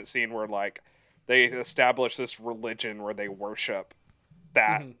 10-minute scene where like they establish this religion where they worship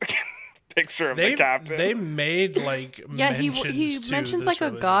that picture of the captain. They made like Yeah, he mentions to mentions this like a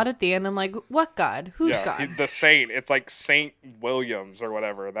religion. god at the end. I'm like, what god? Who's yeah, god? the saint. It's like Saint Williams or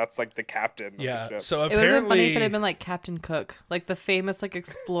whatever. That's like the captain. Yeah. Of the ship. So It would have been funny if it apparently, had been like Captain Cook, like the famous like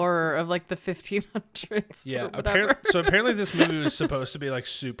explorer of like the 1500s. yeah. or whatever. Apparently this movie was supposed to be like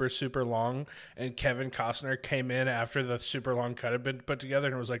super super long, and Kevin Costner came in after the super long cut had been put together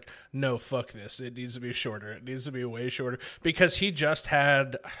and was like, "No, fuck this. It needs to be shorter. It needs to be way shorter," because he just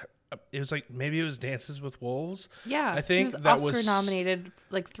had. It was like maybe it was Dances with Wolves. Yeah, I think he was that Oscar was nominated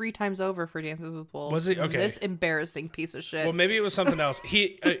like 3 times over for Dances with Wolves. Was he? And Okay. This embarrassing piece of shit. Well, maybe it was something else.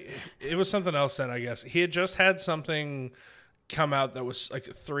 It was something else then, I guess. He had just had something come out that was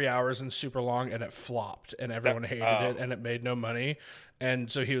like 3 hours and super long, and it flopped, and everyone hated it, and it made no money. And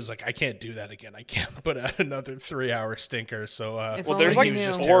so he was like, I can't do that again. I can't put out another 3-hour stinker. So, If well, only there's he like knew.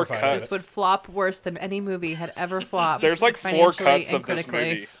 just 4 terrified of cuts. This would flop worse than any movie had ever flopped. There's like 4 financially cuts and of this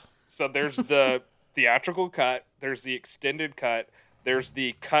critically. movie. So there's the theatrical cut, there's the extended cut, there's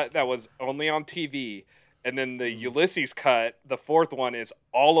the cut that was only on TV, and then the Ulysses cut, the 4th one, is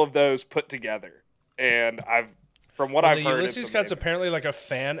all of those put together. And From what I've the heard, Ulysses Cut's apparently like a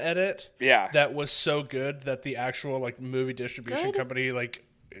fan edit. Yeah. That was so good that the actual like movie distribution company like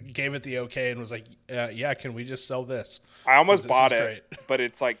gave it the okay and was like, yeah, can we just sell this? I almost bought it, great. but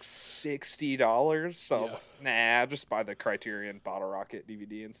it's like $60. So I was like, nah, just buy the Criterion Bottle Rocket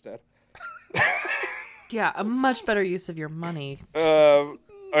DVD instead. Yeah, a much better use of your money.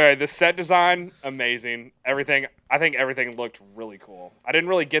 Okay, the set design, amazing. I think everything looked really cool. I didn't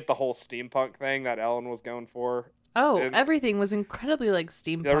really get the whole steampunk thing that Ellen was going for. Oh, everything was incredibly like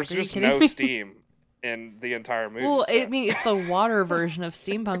steampunk. There was just no steam in the entire movie. Well, so. I mean, it's the water version of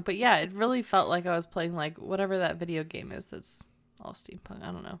steampunk, but yeah, it really felt like I was playing like whatever that video game is that's all steampunk.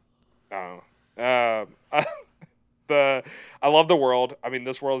 I don't know. I love the world. I mean,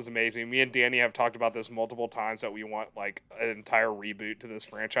 this world is amazing. Me and Danny have talked about this multiple times that we want like an entire reboot to this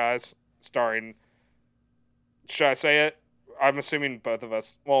franchise starring. Should I say it? I'm assuming both of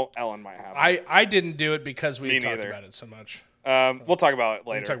us. Well, Ellen might have. I didn't do it because we talked about it so much. We'll talk about it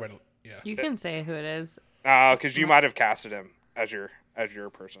later. We'll talk about it. Yeah. You can say who it is. Because you might have casted him as your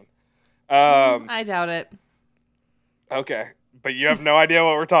person. I doubt it. Okay, but you have no idea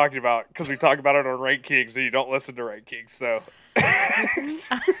what we're talking about because we talk about it on Rank Kings and you don't listen to Rank Kings. So.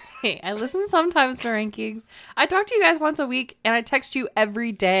 Hey, I listen sometimes to rankings. I talk to you guys once a week, and I text you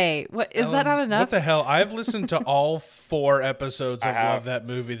every day. What is that not enough? What the hell? I've listened to all 4 episodes of Love That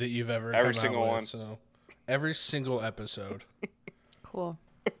Movie that you've ever every come single out with, one. So every single episode. Cool.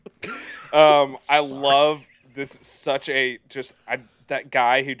 I love this. That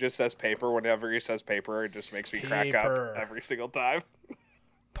guy who just says paper whenever he says paper, it just makes me crack up every single time.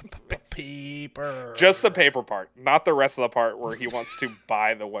 Paper. Just the paper part, not the rest of the part where he wants to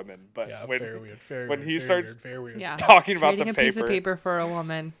buy the women. But very weird. When he starts Yeah. talking about the Trading paper, a piece of paper for a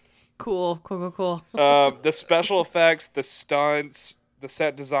woman. Cool. The special effects, the stunts, the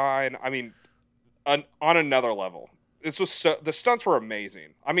set design. I mean, on another level. This was the stunts were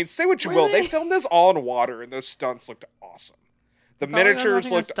amazing. I mean, say what you will, they filmed this all in water, and those stunts looked awesome. The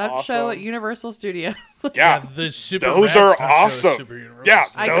miniatures looked stunt awesome. show at Universal Studios. Yeah, the super those are awesome. Yeah,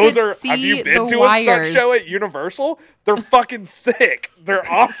 those are. Have you been to a stunt show at Universal? They're fucking sick. They're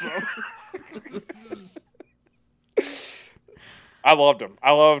awesome. I loved them.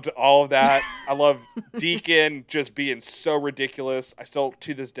 I loved all of that. I love Deacon just being so ridiculous. I still,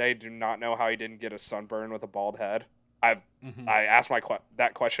 to this day, do not know how he didn't get a sunburn with a bald head. I ask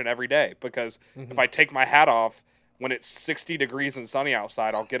that question every day because if I take my hat off when it's 60 degrees and sunny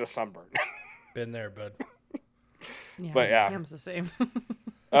outside, I'll get a sunburn. Been there, bud. Yeah, but yeah, Cam's the same.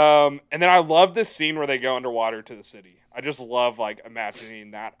 And then I love this scene where they go underwater to the city. I just love like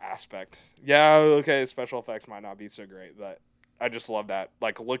imagining that aspect. Yeah, okay, special effects might not be so great, but I just love that.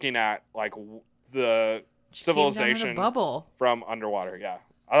 Like looking at like the civilization bubble from underwater. Yeah,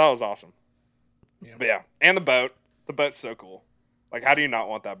 I thought it was awesome. Yeah. But yeah, and the boat. The boat's so cool. Like, how do you not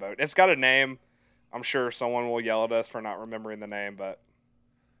want that boat? It's got a name. I'm sure someone will yell at us for not remembering the name, but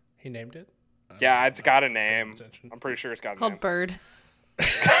he named it. Yeah, it's got a name. I'm pretty sure it's got a name. Called Bird.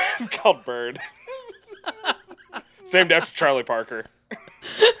 It's called Bird. Same next to Charlie Parker.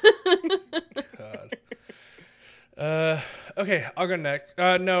 God. Okay, I'll go next.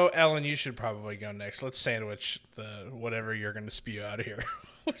 No, Ellen, you should probably go next. Let's sandwich the whatever you're going to spew out of here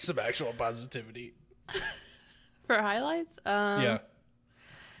with some actual positivity. For highlights? Yeah.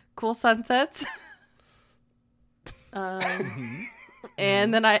 Cool sunsets.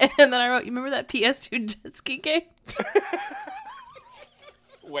 And then I wrote, you remember that PS2 jet ski game?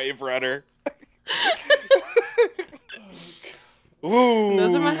 Wave Runner. Ooh.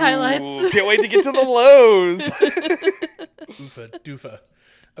 Those are my highlights. Can't wait to get to the lows. Doofa.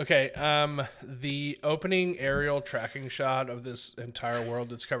 Okay, the opening aerial tracking shot of this entire world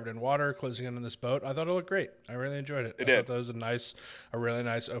that's covered in water, closing in on this boat, I thought it looked great. I really enjoyed it. I thought that was a really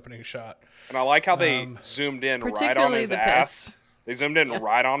nice opening shot. And I like how they zoomed in right on his ass. They zoomed in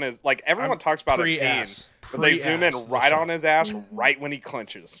right on his, like everyone talks about a pain, but they zoom in right on his ass right when he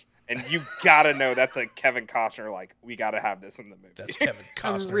clenches. And you gotta know that's a Kevin Costner, like, we gotta have this in the movie. That's Kevin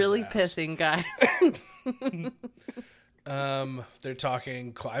Costner's I'm really ass. pissing, guys. They're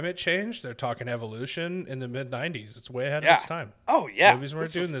talking climate change. They're talking evolution in the mid-90s. It's way ahead of its time. Oh, yeah. Movies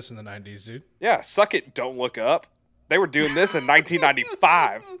weren't doing this in the 90s, dude. Yeah, Suck It, Don't Look Up. They were doing this in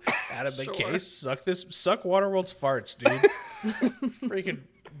 1995. Adam McKay, suck Waterworld's farts, dude. Freaking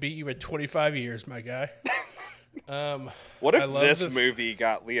beat you at 25 years, my guy. What if this movie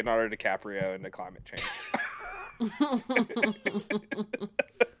got Leonardo DiCaprio into climate change?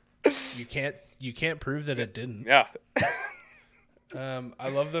 You can't prove that it didn't. Yeah. I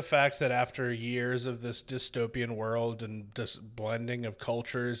love the fact that after years of this dystopian world and this blending of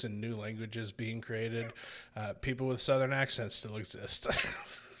cultures and new languages being created, people with Southern accents still exist.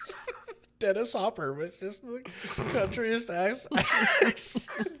 Dennis Hopper was just the countryest accent. It's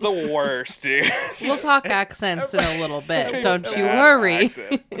the worst, dude. We'll talk accents in a little bit. Don't you worry.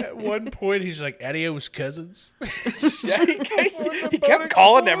 At one point, he's like, "Adios, cousins." Yeah, he kept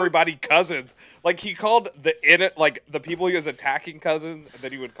calling everybody cousins. Like he called the people he was attacking cousins, and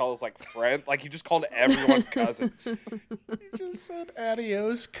then he would call us like friends. Like he just called everyone cousins. He just said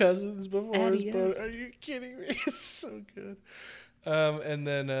 "Adios, cousins" before his Adios. boat. Are you kidding me? It's so good. And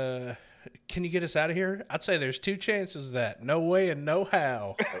then, can you get us out of here? I'd say there's 2 chances of that. No way and no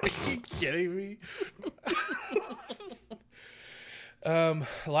how. Are you kidding me?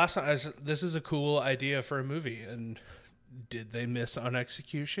 Last time, this is a cool idea for a movie, and did they miss on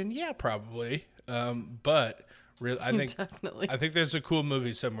execution? Yeah, probably. But really, I think Definitely. I think there's a cool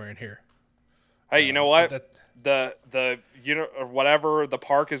movie somewhere in here. Hey, you know what? that- The or whatever, the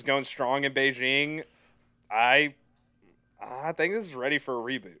park is going strong in Beijing. I think this is ready for a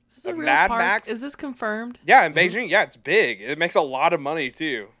reboot. Is this a Of real Mad park? Max. Is this confirmed? Yeah, in Beijing. Yeah, it's big. It makes a lot of money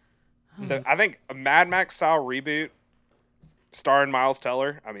too. I think a Mad Max style reboot starring Miles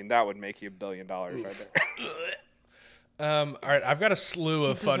Teller. I mean, that would make you $1 billion right there. All right, I've got a slew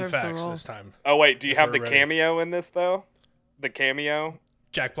of He fun deserves the facts role. this time. Oh wait, do you have we're the ready. cameo in this though? The cameo.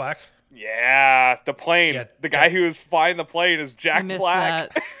 Jack Black. Yeah, the plane. Yeah, the guy who was flying the plane is I Jack missed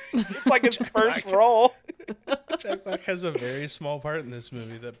Black. that. It's like his first role. Jack Black has a very small part in this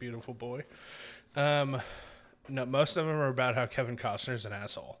movie, that beautiful boy. No, most of them are about how Kevin Costner's an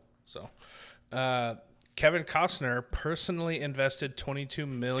asshole. So, Kevin Costner personally invested $22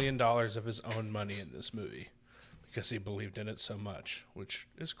 million of his own money in this movie because he believed in it so much, which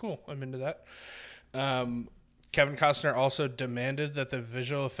is cool. I'm into that. Kevin Costner also demanded that the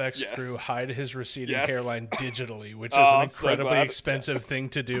visual effects Yes. crew hide his receding Yes. hairline digitally, which is Oh, an I'm so incredibly glad. expensive thing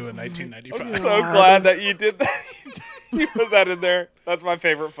to do in 1995. So glad that you did that. You put that in there. That's my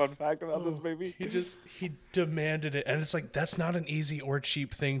favorite fun fact about this movie. He demanded it, and it's like that's not an easy or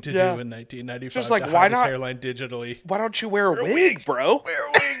cheap thing to Yeah. do in 1995. Just like, to why hide his not- hairline digitally? Why don't you wear a wig, bro? Wear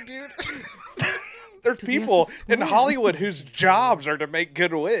a wig, dude. There's he has people to in swear. Hollywood whose jobs are to make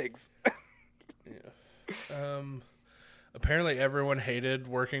good wigs. Apparently, everyone hated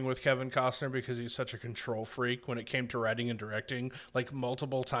working with Kevin Costner because he's such a control freak when it came to writing and directing. Like,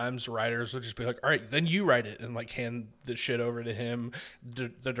 multiple times, writers would just be like, all right, then you write it, and, like, hand the shit over to him. The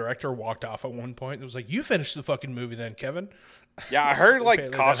director walked off at one point and was like, you finish the fucking movie then, Kevin. Yeah, I heard like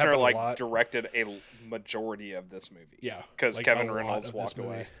Apparently that happened Costner a like lot. directed a majority of this movie. Yeah. because like, Kevin a lot Reynolds of walked this movie.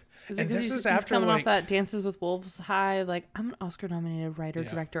 away. Is it And 'cause this he's, is he's after, coming like- off that Dances with Wolves high? Like, I'm an Oscar-nominated writer,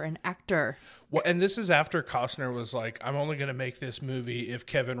 director, and actor. Well, and this is after Costner was like, I'm only going to make this movie if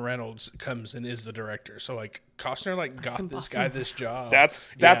Kevin Reynolds comes and is the director. So, like, Costner, like, got this guy Impossible. this job. That's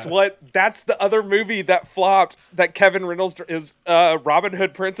Yeah. that's the other movie that flopped that Kevin Reynolds is Robin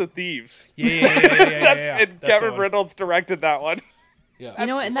Hood Prince of Thieves. Yeah. And That's the Kevin one. Reynolds directed that one. Yeah. You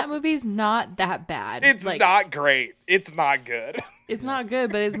know what? And that movie's not that bad. It's like, not great. It's not good. It's not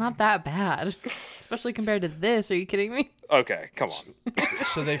good, but it's not that bad. Especially compared to this. Are you kidding me? Okay, come on.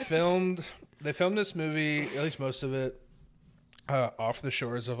 So they filmed this movie, at least most of it, off the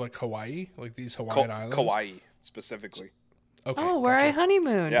shores of, like, Hawaii, like these Hawaiian islands. Kauai specifically. Okay, Oh, where I gotcha.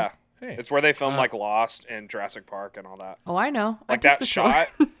 honeymoon. Yeah. Hey. It's where they filmed like Lost and Jurassic Park and all that. Oh, I know. I Like took that the shot,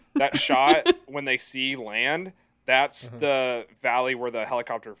 tour. that shot when they see land, that's Uh-huh. the valley where the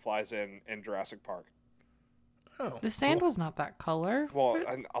helicopter flies in Jurassic Park. Oh, The sand was not that color. Well,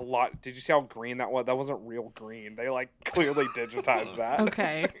 and a lot. Did you see how green that was? That wasn't real green. They like clearly digitized that.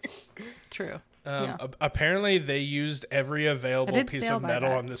 Okay. True. Yeah. Apparently, they used every available did piece sail of by metal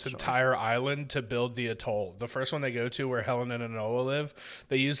that, on this sure. entire island to build the atoll. The first one they go to, where Helen and Enola live,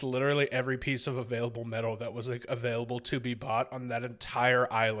 they used literally every piece of available metal that was, like, available to be bought on that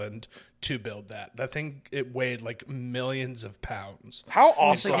entire island to build that. That thing, it weighed like millions of pounds. How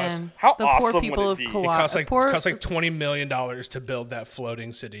Once awesome! again, How the awesome poor people would of it be? Kauai. It cost like Poor- $20 million to build that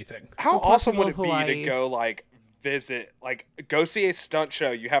floating city thing. How the poor awesome people would it of be to Hawaii. go like visit, like go see a stunt show?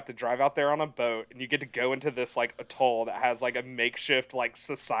 You have to drive out there on a boat, and you get to go into this like atoll that has like a makeshift like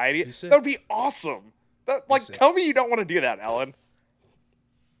society. Be sick. That would be awesome. That like, sick. tell me you don't want to do that, Ellen.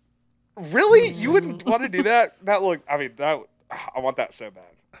 Really, you wouldn't want to do that? That look. I mean, that. I want that so bad.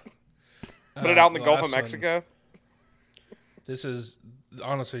 Put it out in the Gulf of last one. Mexico. This is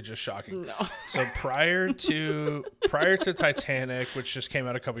honestly just shocking. No. So prior to Titanic, which just came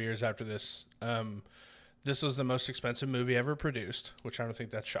out a couple years after this, this was the most expensive movie ever produced, which I don't think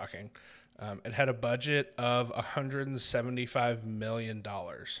that's shocking. It had a budget of $175 million.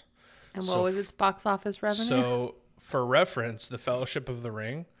 And what was its box office revenue? So, for reference, The Fellowship of the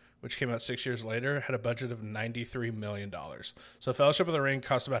Ring, which came out 6 years later, had a budget of $93 million. So, Fellowship of the Ring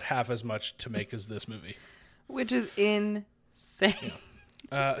cost about half as much to make as this movie. Which is insane.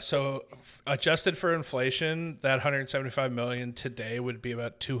 Yeah. Adjusted for inflation, that 175 million today would be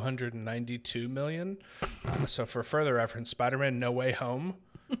about 292 million. So for further reference, Spider-Man No Way Home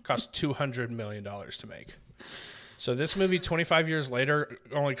cost $200 million to make. So this movie 25 years later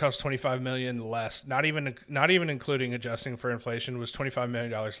only cost 25 million less, not even including adjusting for inflation, was $25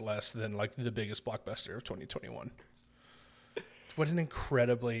 million less than like the biggest blockbuster of 2021. What an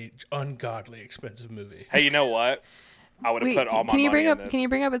incredibly ungodly expensive movie. Hey, you know what? I would have put all my money in this. Can you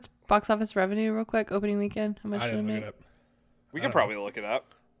bring up its box office revenue real quick? Opening weekend, how much I did it didn't look make? it up. We can probably look it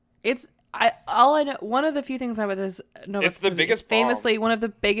up. All I know. One of the few things I know about this. It's the biggest bomb. Famously, one of the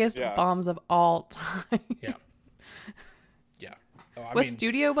biggest bombs of all time. Yeah. Yeah. Oh, What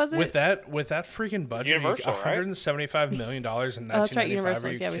studio was it? With that freaking budget, Universal, right? $175 million in 1995. that's right, Universal.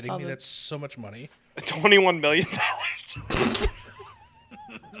 Are you Yeah, we kidding saw me? that. That's so much money. $21 million.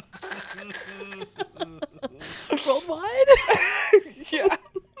 Worldwide? Yeah.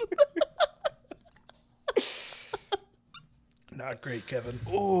 Not great, Kevin.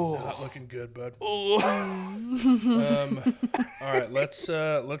 Ooh. Not looking good, bud. Ooh. All right,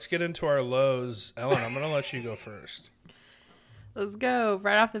 let's get into our lows. Ellen, I'm gonna let you go first. Let's go.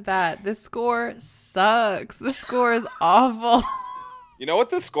 Right off the bat. This score sucks. This score is awful. You know what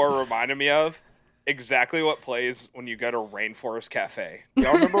this score reminded me of? Exactly what plays when you go to Rainforest Cafe.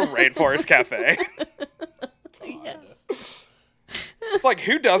 Y'all remember Rainforest Cafe? Yes. It's like,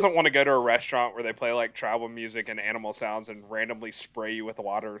 who doesn't want to go to a restaurant where they play like tribal music and animal sounds and randomly spray you with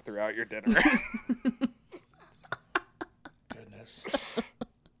water throughout your dinner? Goodness.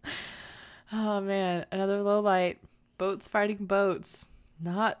 Oh man, another low light. Boats fighting boats.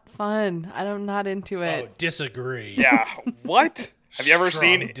 Not fun. I'm not into it. Oh, disagree. Yeah. What? Have you ever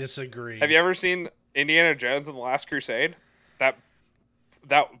Strong disagree? Have you ever seen Indiana Jones and the Last Crusade? That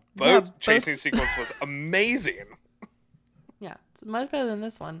boat chasing sequence was amazing. Yeah, it's much better than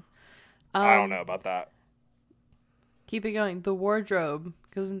this one. I don't know about that. Keep it going. The wardrobe,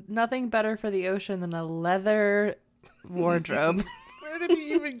 because nothing better for the ocean than a leather wardrobe. Where did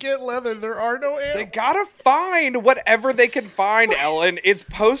he even get leather? There are no animals. They gotta find whatever they can find, Ellen. It's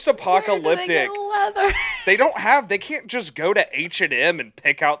post-apocalyptic. Where do they get leather? They can't just go to H&M and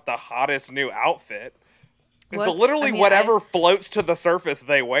pick out the hottest new outfit. It's whatever floats to the surface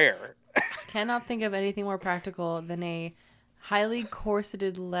they wear. Cannot think of anything more practical than a highly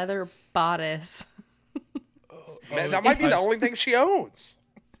corseted leather bodice. Man, that might be the only thing she owns.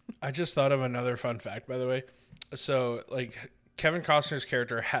 I just thought of another fun fact, by the way. So, like, Kevin Costner's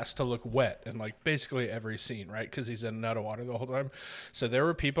character has to look wet in, like, basically every scene, right? Because he's in and out of water the whole time. So there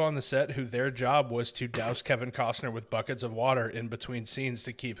were people on the set who their job was to douse Kevin Costner with buckets of water in between scenes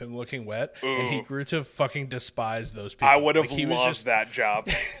to keep him looking wet. Ooh. And he grew to fucking despise those people. I would have loved that job.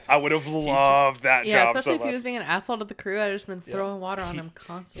 I would have loved that job. Yeah, especially if he was being an asshole to the crew. I'd just been throwing water on him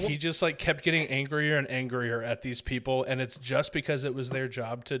constantly. He just, like, kept getting angrier and angrier at these people. And it's just because it was their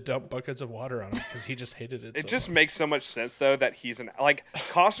job to dump buckets of water on him because he just hated it. It just makes so much sense, though, that he's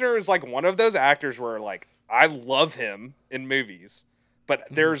Costner is like one of those actors where, like, I love him in movies, but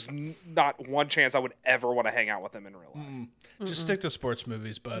there's not one chance I would ever want to hang out with him in real life. Just stick to sports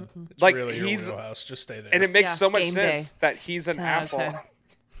movies, bud. It's like, really your wheelhouse. Just stay there. And it makes so much sense that he's an 10 out of asshole. 10.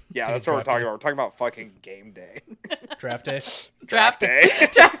 Yeah, that's what we're talking about. We're talking about fucking game day. Draft day. Draft day.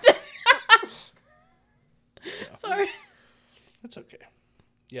 Draft day. Sorry. That's okay.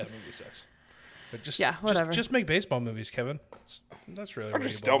 Yeah, the movie sucks. But whatever. Just make baseball movies, Kevin. That's really. Or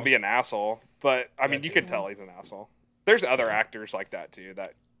just don't be an asshole. But I mean, you can tell he's an asshole. There's other actors like that too.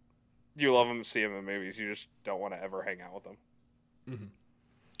 That you love them, see them in movies. You just don't want to ever hang out with them. Mm-hmm.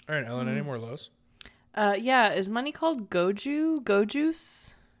 All right, Ellen. Any more lows? Yeah. Is money called Goju?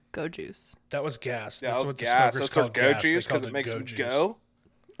 Go-juice? Go-juice. That was gas. Yeah, That's that was what gas. The That's smokers our called go juice because it makes them go.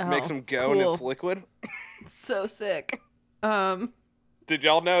 It makes them go and it's liquid. So sick. Did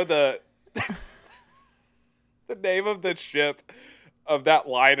y'all know the name of the ship of that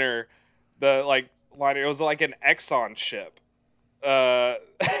liner? The liner. It was like an Exxon ship.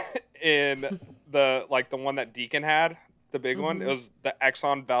 In the one that Deacon had, the big one. It was the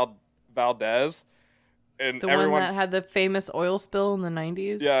Exxon Valdez. And the one that had the famous oil spill in the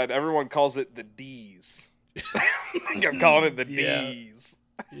 90s? Yeah, and everyone calls it the D's. I'm calling it the D's.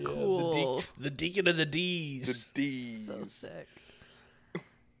 Yeah, cool. The Deacon of the D's. The D's. So sick.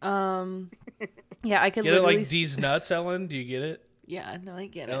 Yeah, I could get literally... it like D's nuts, Ellen? Do you get it? Yeah, no, I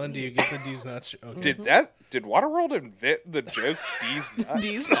get it. Ellen, do you get the D's nuts? Okay. Did Waterworld invent the joke D's nuts?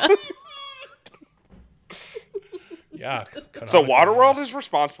 D's nuts. Yeah. So canonically, Waterworld is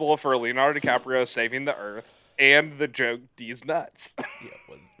responsible for Leonardo DiCaprio saving the Earth and the joke D's nuts. yeah,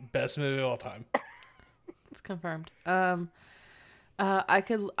 well, best movie of all time. It's confirmed.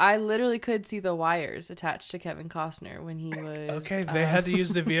 I literally could see the wires attached to Kevin Costner when he was. Okay, they had to use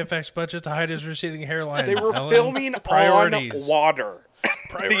the VFX budget to hide his receding hairline. They were Ellen. filming Priorities. on water the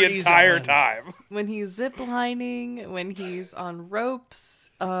Priorities, entire Ellen. time. When he's ziplining, when he's on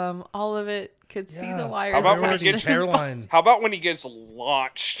ropes, all of it could see the wires How about when attached he to gets his hairline? How about when he gets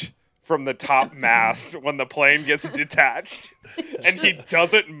launched from the top mast when the plane gets detached and he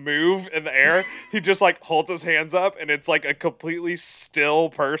doesn't move in the air? He just like holds his hands up and it's like a completely still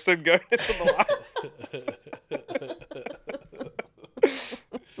person going into the water.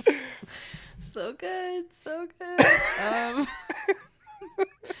 So good.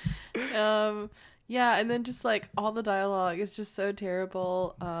 Yeah, and then just like all the dialogue is just so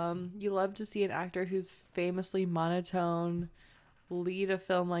terrible. You love to see an actor who's famously monotone lead a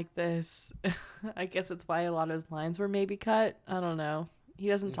film like this. I guess it's why a lot of his lines were maybe cut. I don't know. He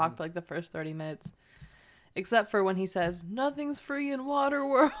doesn't talk for like the first 30 minutes. Except for when he says, "Nothing's free in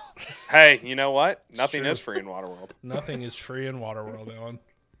Waterworld." Hey, you know what? Nothing true. is free in Waterworld. Nothing is free in Waterworld, Ellen.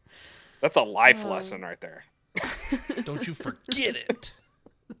 That's a life lesson right there. Don't you forget it.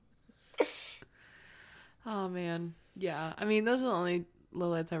 Oh man. Yeah. I mean, those are the only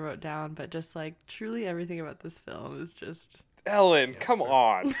lowlights I wrote down, but just like truly everything about this film is just Ellen, come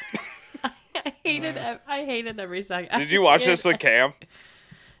on. I hated every second. Did you watch this with Cam?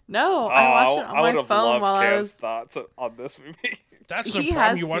 No, I watched it I on would my have phone loved while Cam's I was thoughts on this movie. That's the He problem.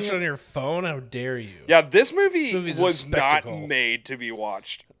 has You watch to- it on your phone? How dare you? Yeah, this movie movie's a was not spectacle. made to be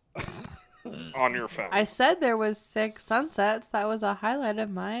watched on your phone. I said there was 6 sunsets. That was a highlight of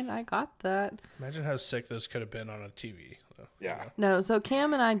mine. I got that. Imagine how sick those could have been on a TV. though. Yeah. No, so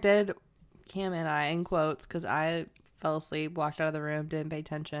Cam and I in quotes, because I fell asleep, walked out of the room, didn't pay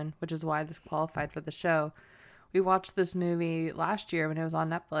attention, which is why this qualified for the show. We watched this movie last year when it was on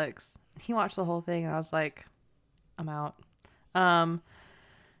Netflix. He watched the whole thing, and I was like, I'm out.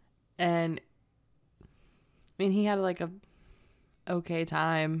 And I mean, he had like a okay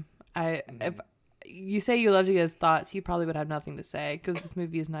time. If you say you love to get his thoughts, he probably would have nothing to say because this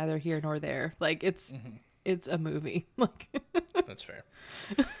movie is neither here nor there. Like it's a movie. Like That's fair.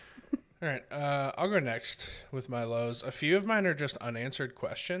 All right, I'll go next with my lows. A few of mine are just unanswered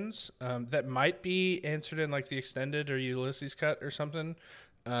questions that might be answered in like the extended or Ulysses cut or something.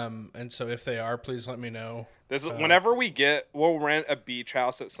 And so if they are, please let me know. This is, whenever we'll rent a beach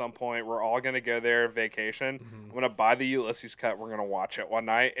house at some point. We're all going to go there vacation. I'm going to buy the Ulysses cut. We're going to watch it one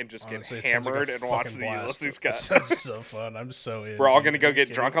night and just Honestly, get it sounds like hammered a and watch fucking the blast. Ulysses It cut. sounds so fun. I'm so in. We're all dude. going to go Are you get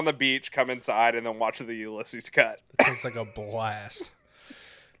kidding? drunk on the beach, come inside, and then watch the Ulysses cut. It sounds like a blast.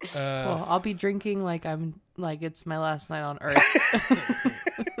 well, I'll be drinking like it's my last night on Earth.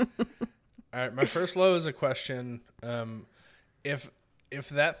 All right, my first low is a question. If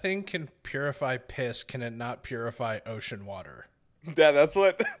that thing can purify piss, can it not purify ocean water? Yeah, that's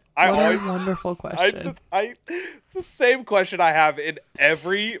what I What always. a wonderful question. It's the same question I have in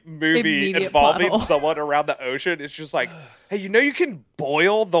every movie Immediate involving plot hole. someone around the ocean. It's just like, hey, you can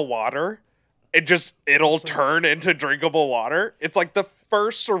boil the water. It'll turn into drinkable water. It's like the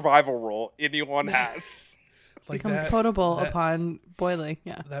first survival rule anyone has. Like Becomes that, potable that- upon boiling.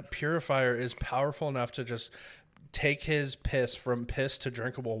 Yeah. That purifier is powerful enough to just take his piss from piss to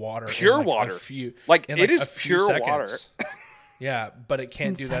drinkable water. in Pure like water. A few, Like, in it is a few pure water. seconds. Yeah, but it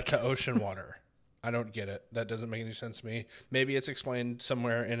can't In do that to seconds. ocean water. I don't get it. That doesn't make any sense to me. Maybe it's explained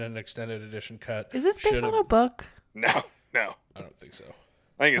somewhere in an extended edition cut. Is this based on Should've- a book? No. I don't think so.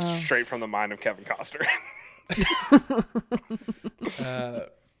 I think it's straight from the mind of Kevin Costner.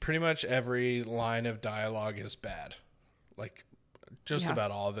 Pretty much every line of dialogue is bad. Like, just Yeah.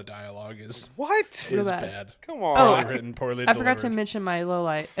 about all of the dialogue is What? about- bad. Come on. Oh, Poorly written, poorly I forgot to delivered. mention my low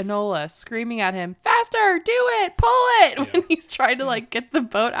light. Enola screaming at him, "Faster! Do it! Pull it!" When he's trying to like get the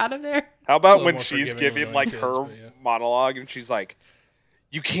boat out of there. How A about little when more she's forgiving giving with like kids, her but yeah. monologue and she's like,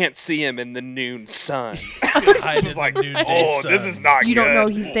 "You can't see him in the noon sun." Hide in like, the noonday oh, sun. this is not You good. don't know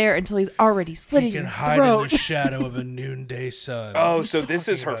he's there until he's already slitting You can your hide throat. in the shadow of a noonday sun. Oh, so this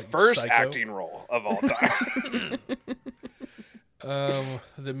is her about, first psycho? acting role of all time.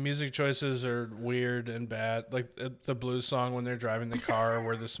 The music choices are weird and bad. Like the blues song when they're driving the car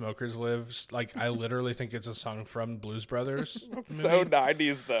where the smokers live. Like I literally think it's a song from Blues Brothers. So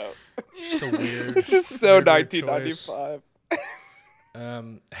 90s though. Just a weird. Just so weird choice. 1995.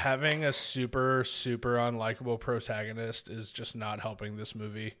 Having a super unlikable protagonist is just not helping this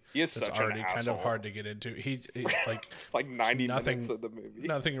movie. He is It's such an already kind asshole. of hard to get into. He like Like 90 nothing, minutes of the movie.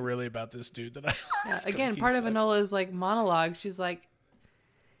 Nothing really about this dude that I. Yeah, again, part of Enola's like monologue. She's like,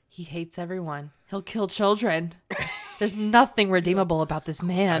 he hates everyone. He'll kill children. There's nothing redeemable about this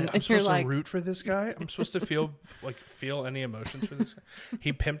man. I'm And you're supposed like, to root for this guy. I'm supposed to feel any emotions for this guy.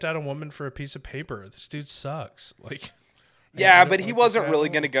 He pimped out a woman for a piece of paper. This dude sucks. Like. Yeah, I but don't he like wasn't this really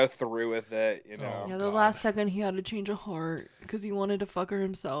at going to all. go through with it, you know. yeah, the last second he had to change a heart because he wanted to fuck her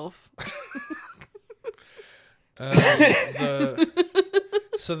himself.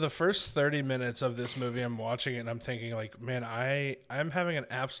 So the first 30 minutes of this movie, I'm watching it and I'm thinking like, man, I'm having an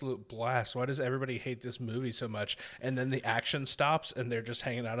absolute blast. Why does everybody hate this movie so much? And then the action stops and they're just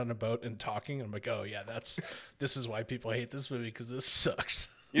hanging out on a boat and talking. And I'm like, oh yeah, this is why people hate this movie, because this sucks.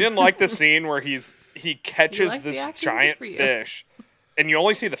 You didn't like the scene where he catches like the this action? giant Good for you. fish, and you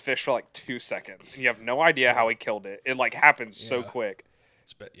only see the fish for like 2 seconds, and you have no idea how he killed it. It like happens so Yeah. quick.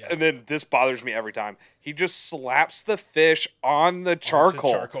 Yeah. And then this bothers me every time. He just slaps the fish on the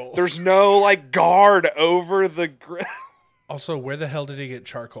charcoal. charcoal. There's no like guard over the grill. Also, where the hell did he get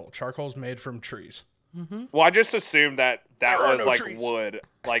charcoal? Charcoal's made from trees. Well, I just assumed that There are was no like trees. wood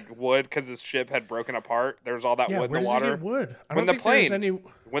because his ship had broken apart. There's all that Yeah, wood where in the does he water. get wood? I When don't the think there's plane- any.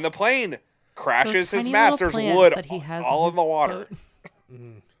 When the plane crashes Those his tiny mast, little there's plants wood that he has all on in the his water.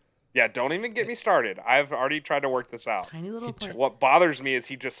 boat. Yeah, don't even get me started. I've already tried to work this out. Tiny little plant. What bothers me is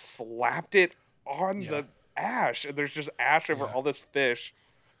he just slapped it on Yeah. the ash, and there's just ash over Yeah. all this fish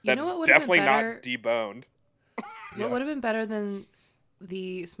You that's know what would've been definitely better? not deboned. Yeah. What would have been better than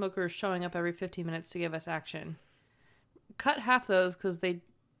the smokers showing up every 15 minutes to give us action? Cut half those because they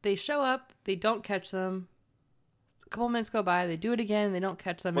show up, they don't catch them. A couple minutes go by, they do it again, and they don't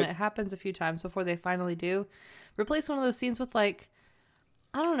catch them, What- and it happens a few times before they finally do. Replace one of those scenes with like,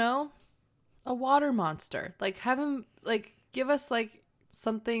 I don't know, a water monster. Like have him like give us like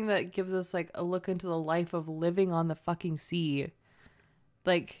something that gives us like a look into the life of living on the fucking sea.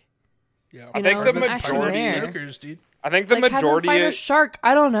 Like Yeah, I think the some action majority- there. Smokers, dude. I think the like majority. have him fight a shark.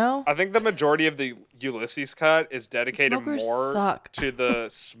 I don't know. I think the majority of the Ulysses cut is dedicated Smokers more suck. to the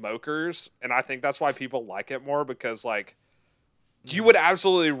smokers, and I think that's why people like it more because like you would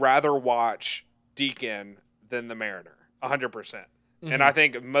absolutely rather watch Deacon than the Mariner, 100%. And I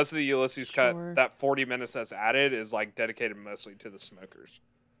think most of the Ulysses Sure. cut, that 40 minutes that's added, is like dedicated mostly to the smokers.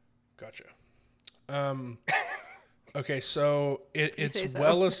 Gotcha. Okay, so it's say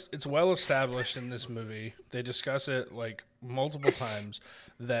so. it's well established in this movie. They discuss it like multiple times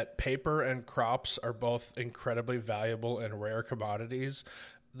that paper and crops are both incredibly valuable and rare commodities.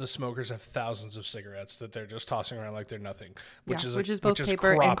 The smokers have thousands of cigarettes that they're just tossing around like they're nothing, Yeah, which is both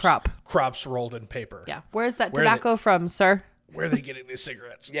paper and crop. Crops rolled in paper. Yeah. Where's that Where are they- tobacco from, sir? Where are they getting these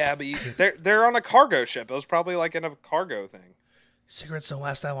cigarettes? Yeah, but they're on a cargo ship. It was probably like in a cargo thing. Cigarettes don't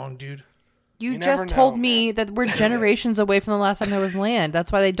last that long, dude. You never just told know, me that we're generations away from the last time there was land.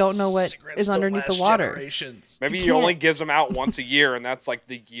 That's why they don't know what Cigarettes is don't underneath the last water. generations. Maybe You he only can't- gives them out once a year, and that's like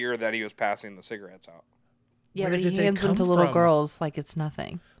the year that he was passing the cigarettes out. Yeah, Where but did he they hands them come to little from? girls like it's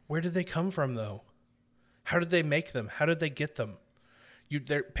nothing. Where did they come from, though? How did they make them? How did they get them?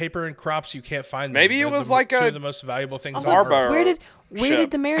 They're paper and crops. You can't find them. Maybe it They're was the, like two a of the most valuable things. Also, on Marlboro Earth. where ship.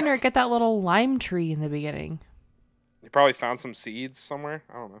 did the mariner get that little lime tree in the beginning? He probably found some seeds somewhere.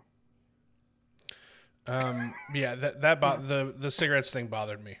 I don't know. Yeah, the cigarettes thing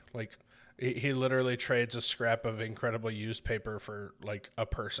bothered me. Like, he literally trades a scrap of incredibly used paper for like a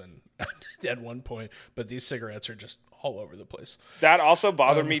person at one point. But these cigarettes are just all over the place. That also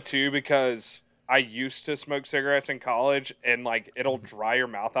bothered me too because I used to smoke cigarettes in college, and like it'll dry your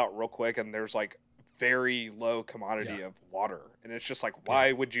mouth out real quick, and there's like very low commodity Yeah. of water, and it's just like,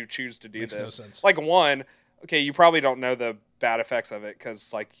 why would you choose to do Makes no this? sense. Like one, okay, you probably don't know the bad effects of it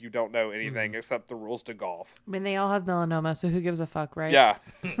because like you don't know anything except the rules to golf. I mean, they all have melanoma, so who gives a fuck, right? Yeah,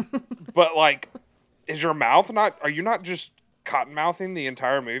 but like, is your mouth not? Are you not just cotton mouthing the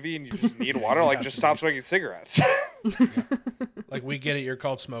entire movie, and you just need water? Like, just stop smoking cigarettes. Like, we get it. You're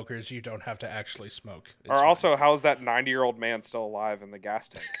called smokers. You don't have to actually smoke. It's Or fine. also, how is that 90-year-old man still alive in the gas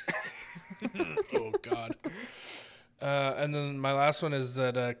tank? Oh God. And then my last one is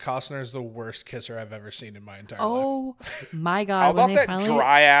that Costner is the worst kisser I've ever seen in my entire life. Oh my How god! about When that they finally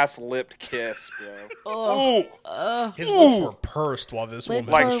dry ass lipped kiss, bro? Ooh. His lips were pursed while this woman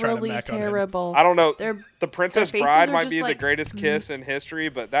was trying to literally mac on him. terrible. I don't know. They're- The Princess their faces Bride are might just be the like- greatest kiss in history,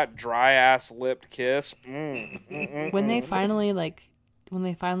 but that dry ass lipped kiss. when they finally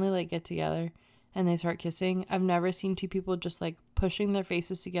get together and they start kissing, I've never seen two people just like pushing their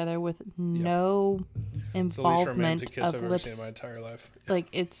faces together with no It's the least involvement romantic kiss of I've ever lips. seen in my entire life. Like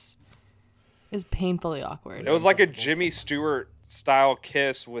it's painfully awkward. It was like a Jimmy Stewart style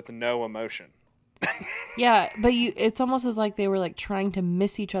kiss with no emotion. Yeah, but it's almost as like they were like trying to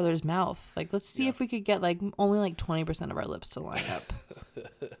miss each other's mouth. Like, let's see if we could get like only like 20% of our lips to line up.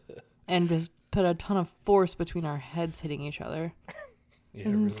 And just put a ton of force between our heads hitting each other. Yeah,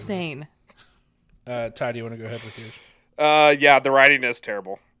 It's insane. Ty, do you want to go ahead with yours? Yeah, the writing is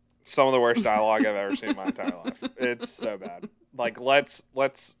terrible. Some of the worst dialogue I've ever seen in my entire life. It's so bad. Like, let's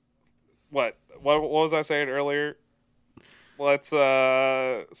what was I saying earlier? Let's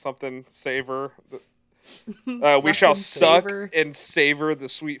something savor. We shall suck and savor the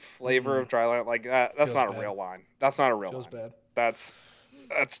sweet flavor of dry land. Like that. That's Feels not bad. a real line. That's not a real Feels line. bad.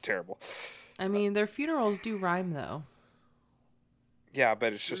 That's terrible. I mean, their funerals do rhyme though. Yeah,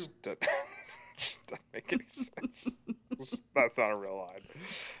 but it's just doesn't make any sense. That's not a real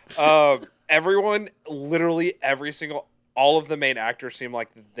line. Everyone, literally all of the main actors seem like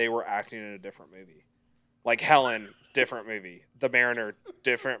they were acting in a different movie. Like Helen, different movie. The Mariner,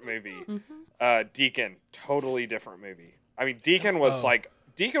 different movie. Deacon, totally different movie. I mean, Deacon was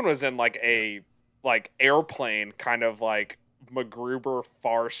in like a airplane kind of like MacGruber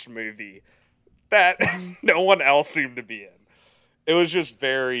farce movie that no one else seemed to be in. It was just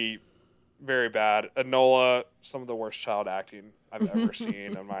very, very bad. Enola, some of the worst child acting I've ever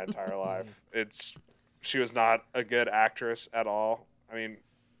seen in my entire life. She was not a good actress at all. I mean,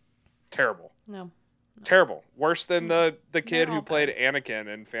 terrible. No. Terrible. Worse than the kid all who played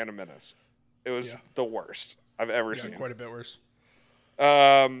Anakin in Phantom Menace. It was the worst I've ever seen. Quite a bit worse.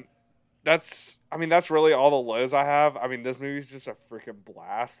 That's really all the lows I have. I mean, this movie's just a freaking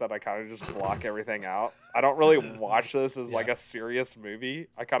blast that I kind of just block everything out. I don't really watch this as like a serious movie.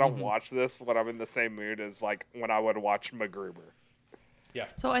 I kind of watch this when I'm in the same mood as like when I would watch MacGruber. Yeah.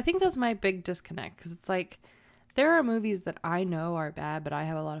 So I think that's my big disconnect because it's like there are movies that I know are bad, but I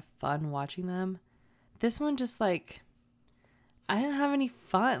have a lot of fun watching them. This one just like I didn't have any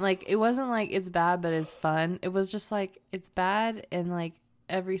fun. Like it wasn't like it's bad but it's fun. It was just like it's bad and like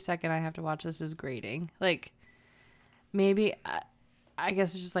every second I have to watch this is grating. Like maybe I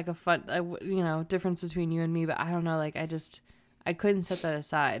guess it's just like a fun difference between you and me, but I don't know. Like I couldn't set that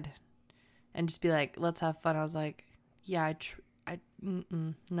aside and just be like, let's have fun. I was like, yeah,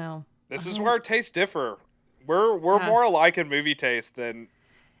 no. This is where our tastes differ. We're more alike in movie taste than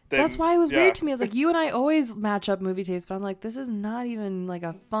that's why it was weird to me. It's like you and I always match up movie taste, but I'm like, this is not even like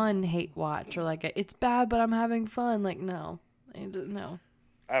a fun hate watch or like it's bad, but I'm having fun. Like no. I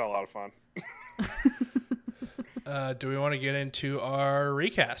had a lot of fun. Do we want to get into our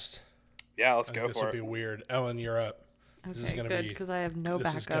recast? Yeah, let's go this for will it. be weird. Ellen, you're up. Okay, this is gonna good be because I have no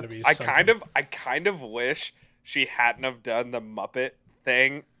this is gonna be backups. I kind of wish she hadn't have done the Muppet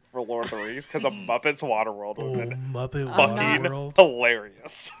thing for Lord of the Rings because the Muppets Waterworld would have been Muppet fucking Waterworld.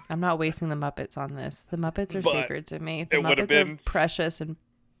 hilarious. I'm not wasting the Muppets on this. The Muppets are But sacred to me. The it would have Muppets been are precious and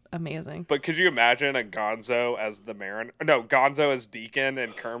amazing. But could you imagine a Gonzo as the Mariner? No, Gonzo as Deacon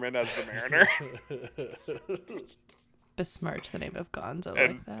and Kermit as the Mariner. Besmirch the name of Gonzo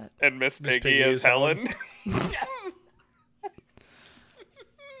like that. And Miss Piggy as Helen.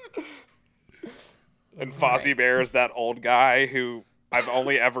 And Fozzie Bear is that old guy who I've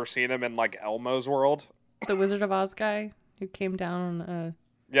only ever seen him in like Elmo's World. The Wizard of Oz guy who came down on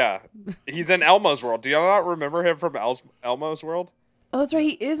Yeah, he's in Elmo's World. Do you not remember him from Elmo's World? Oh, that's right.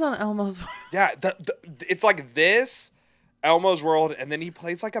 He is on Elmo's World. Yeah, it's like this, Elmo's World, and then he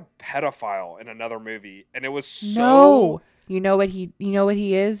plays like a pedophile in another movie, and it was so. No, you know what he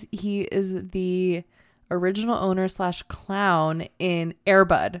is? He is the original owner / clown in Air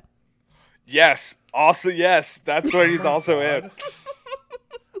Bud. Yes. Also, yes. That's what he's also in.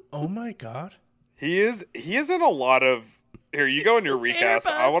 Oh my god. He is in a lot of. Here, you go in your recast.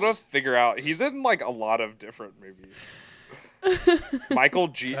 I want to figure out. He's in like a lot of different movies. Michael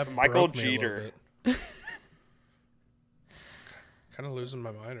Jeter. Kind of losing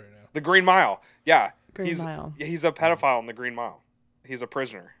my mind right now. The Green Mile. Yeah. Green Mile. He's a pedophile in the Green Mile. He's a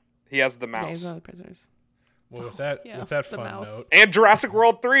prisoner. He has the mouse. Yeah, he's one of the prisoners. Well, with that fun mouse. note. And Jurassic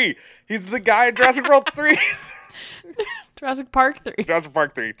World 3. He's the guy in Jurassic World 3. Jurassic Park 3. Jurassic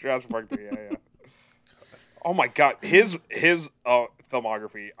Park 3. Yeah. Oh my god. His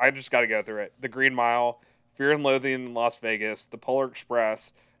filmography. I just got to go through it. The Green Mile, Fear and Loathing in Las Vegas, The Polar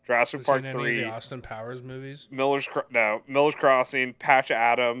Express, Jurassic Park 3. Any of the Austin Powers movies? Miller's Crossing, Patch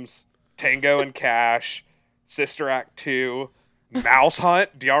Adams, Tango and Cash, Sister Act 2, Mouse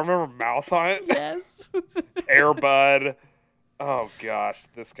Hunt. Do y'all remember Mouse Hunt? Yes. Air Bud. Oh gosh,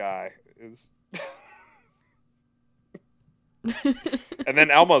 this guy is. And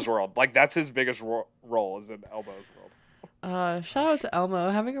then Elmo's World. Like, that's his biggest role is in Elmo's World. Shout out to Elmo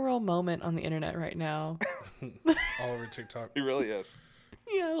having a real moment on the internet right now. All over TikTok. He really is.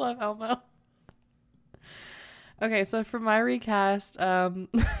 Yeah, I love Elmo. Okay, so for my recast,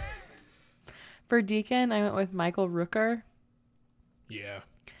 for Deacon, I went with Michael Rooker. Yeah.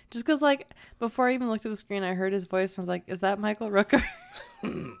 Just because, like, before I even looked at the screen, I heard his voice and I was like, is that Michael Rooker?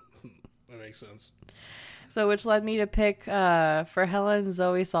 That makes sense. So, which led me to pick for Helen,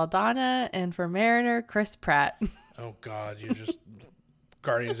 Zoe Saldana, and for Mariner, Chris Pratt. Oh, God. You just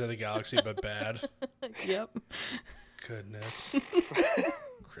Guardians of the Galaxy, but bad. Yep. Goodness.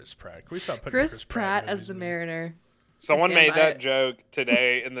 Chris Pratt. Can we stop putting Chris Pratt in as movies, the man? Mariner. Someone stand made by that it. joke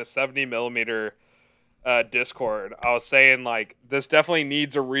today in the 70mm Discord. I was saying, like, this definitely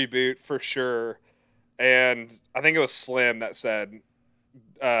needs a reboot for sure. And I think it was Slim that said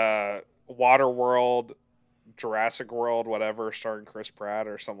Waterworld, Jurassic World, whatever, starring Chris Pratt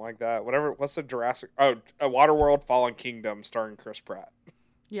or something like that. Whatever. What's the Jurassic? Oh, Waterworld, Fallen Kingdom, starring Chris Pratt.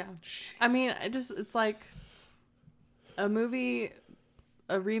 Yeah. I mean, it's like a movie,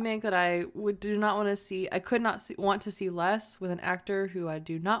 a remake that I do not want to see. I could not want to see less with an actor who I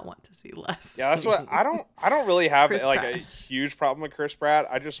do not want to see less. Yeah, that's what I don't really have Chris like Pratt. a huge problem with Chris Pratt.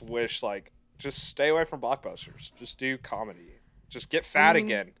 I just wish just stay away from blockbusters. Just do comedy. Just get fat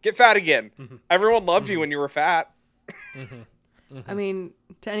again. Get fat again. Everyone loved you when you were fat. I mean,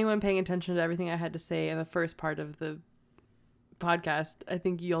 to anyone paying attention to everything I had to say in the first part of the podcast, I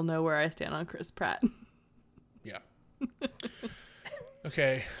think you'll know where I stand on Chris Pratt. Yeah.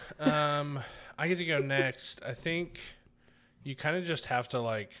 Okay. I get to go next. I think you kind of just have to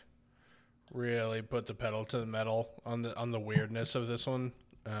like really put the pedal to the metal on the weirdness of this one.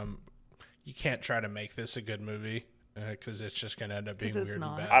 You can't try to make this a good movie because it's just gonna end up being 'Cause it's weird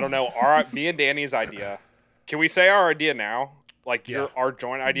not. and bad. I don't know. Me and Danny's idea. Can we say our idea now? Like Yeah. our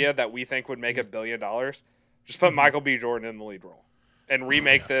joint idea that we think would make $1 billion. Just put Michael B. Jordan in the lead role and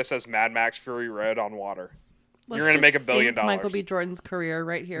remake this as Mad Max Fury Road on water. You're gonna make $1 billion. Michael B. Jordan's career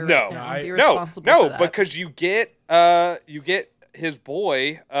right here. No. right now. No, Be No, responsible for that. because you get his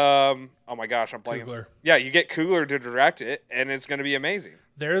boy. Oh my gosh, I'm blanking. Coogler. Yeah, you get Coogler to direct it, and it's going to be amazing.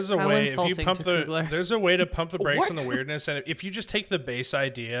 There's a How way if you insulting pump to the Coogler. there's a way to pump the brakes on What? the weirdness, and if you just take the base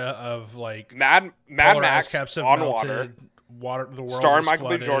idea of like Mad polar Max ice caps have on melted, water, the world starring is Michael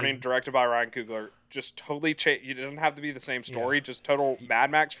B. flooded. Jordan, directed by Ryan Coogler. Just totally change. You didn't have to be the same story. Just total Mad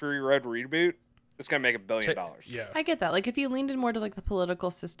Max Fury Road reboot. It's going to make $1 billion. Yeah. I get that. Like, if you leaned in more to like the political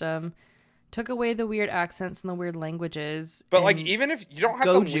system, took away the weird accents and the weird languages, But like, and even if you don't have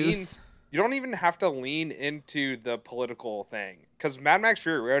go to lean, juice. you don't even have to lean into the political thing because Mad Max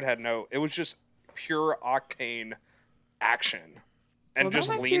Fury Road had no. It was just pure octane action, and Well, just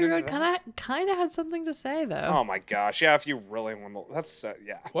Mad Max lean Fury into Road that. kind of had something to say though. Oh my gosh! Yeah, if you really want to, that's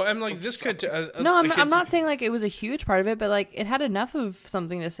yeah. Well, I'm like this could. No, I'm it's- not saying like it was a huge part of it, but like it had enough of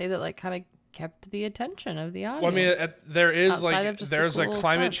something to say that like kind of kept the attention of the audience. Well, I mean, there is Outside like of just the there's a cool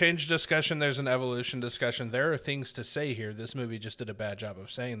climate stunts. change discussion. There's an evolution discussion. There are things to say here. This movie just did a bad job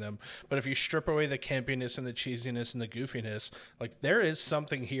of saying them. But if you strip away the campiness and the cheesiness and the goofiness, like there is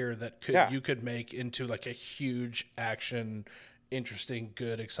something here that you could make into like a huge action, interesting,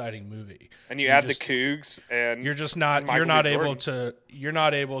 good, exciting movie. And you add just- the Cougs, and You're just not. Michael You're B. not Jordan. able to. You're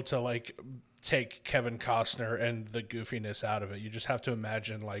not able to like take Kevin Costner and the goofiness out of it. You just have to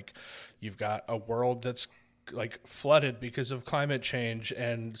imagine like you've got a world that's like flooded because of climate change,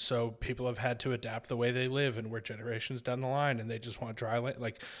 and so people have had to adapt the way they live, and we're generations down the line, and they just want dry land.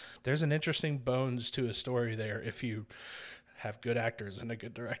 Like there's an interesting bones to a story there if you have good actors and a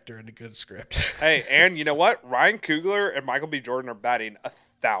good director and a good script. hey, and you know what? Ryan Coogler and Michael B. Jordan are batting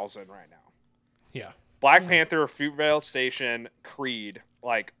 1,000 right now. Yeah, Black Panther, Fruitvale Station, Creed,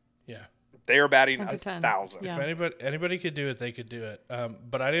 like yeah. they are batting 10 for 10. 1,000. Yeah. If anybody could do it, they could do it.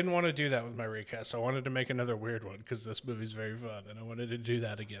 But I didn't want to do that with my recast. I wanted to make another weird one because this movie's very fun, and I wanted to do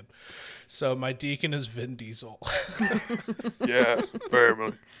that again. So my deacon is Vin Diesel. Yeah, very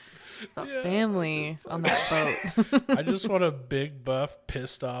much. It's about family on that boat. I just want a big, buff,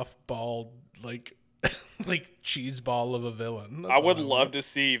 pissed off, bald, like cheese ball of a villain. I would love to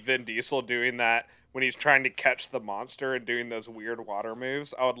see Vin Diesel doing that when he's trying to catch the monster and doing those weird water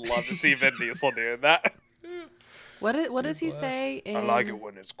moves. I would love to see Vin Diesel doing that. What does he say? I like it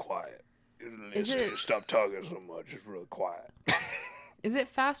when it's quiet. Is it- Stop talking so much. It's really quiet. Is it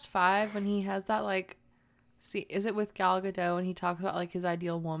Fast Five when he has that like? See, is it with Gal Gadot and he talks about like his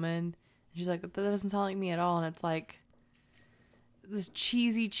ideal woman? And she's like, that doesn't sound like me at all, and it's like this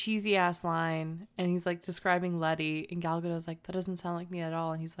cheesy ass line, and he's like describing Letty, and Gal Gadot's like, that doesn't sound like me at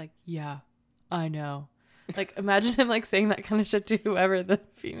all, and he's like, yeah, I know. Like, imagine him like saying that kind of shit to whoever the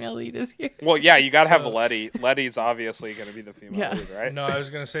female lead is here. Well, yeah, you gotta have Letty. Letty's obviously gonna be the female lead, right? No, I was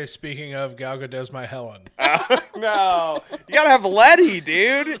gonna say. Speaking of, Gal Gadot's my Helen. No, you gotta have Letty,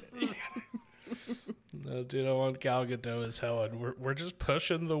 dude. No, dude, I want Gal Gadot as Helen. We're just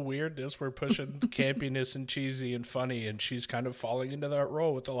pushing the weirdness. We're pushing campiness and cheesy and funny, and she's kind of falling into that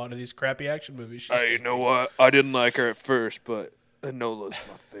role with a lot of these crappy action movies. Hey, you know what? I didn't like her at first, but Enola's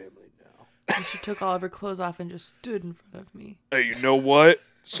my family now. And she took all of her clothes off and just stood in front of me. Hey, you know what?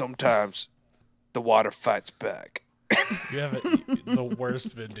 Sometimes the water fights back. You have the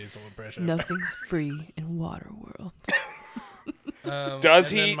worst Vin Diesel impression. Nothing's free in Waterworld. Does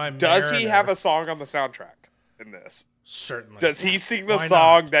he have a song on the soundtrack in this? Certainly. Does he sing the Why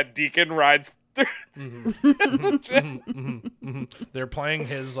song not? that Deacon rides through? They're playing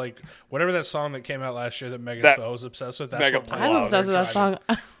his whatever that song that came out last year that Megaspell was obsessed with. That's what I'm obsessed with that song.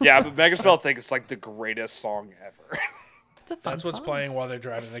 Yeah, but Megaspell thinks it's like the greatest song ever. It's a fun That's what's song. playing while they're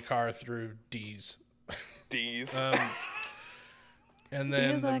driving the car through D's. D's. And then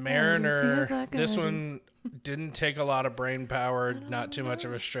Feels the like Mariner, feels like this one didn't take a lot of brain power, not too much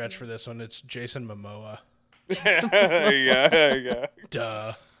of a stretch for this one. It's Jason Momoa. yeah.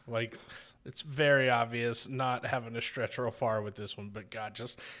 Duh. It's very obvious, not having to stretch real far with this one, but God,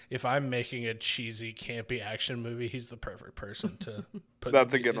 just if I'm making a cheesy, campy action movie, he's the perfect person to put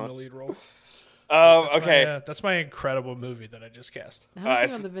That's a in good the one. lead role. Okay. That's my incredible movie that I just cast. I was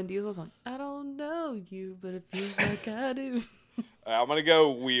thinking of the Vin Diesel song. I don't know you, but it feels like I do. I'm going to go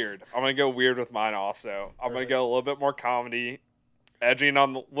weird. I'm going to go weird with mine also. I'm going to go a little bit more comedy, edging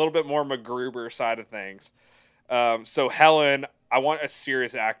on a little bit more MacGruber side of things. So Helen, I want a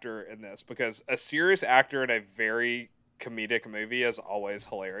serious actor in this because a serious actor in a very comedic movie is always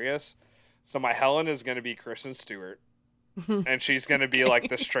hilarious. So my Helen is going to be Kristen Stewart, and she's going to be like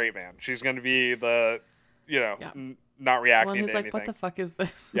the straight man. She's going to be the, not reacting One who's to like, anything. what the fuck is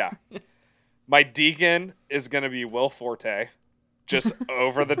this? Yeah. My Deacon is going to be Will Forte. Just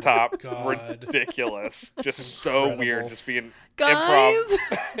over the top, God. ridiculous, just so Incredible. weird, just being Guys!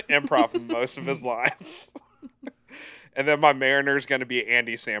 improv in most of his lines. And then my Mariner's going to be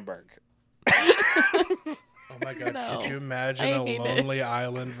Andy Samberg. Oh my God! No. Could you imagine I a hate Lonely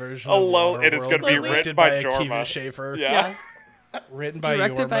Island version? It is going to be written written by Akiva Jorma. Schaffer. Yeah. Written by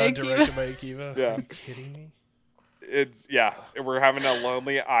Directed Jorma, by Akiva. directed by Akiva. Yeah. Are you kidding me? We're having a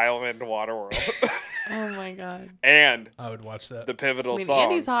Lonely Island Waterworld. Oh my god. And I would watch that. the pivotal I mean, song.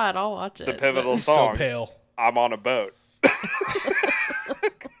 Andy's hot. I'll watch it. The pivotal He's so song. pale. I'm on a boat.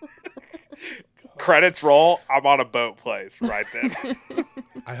 Credits roll. I'm on a boat plays right then.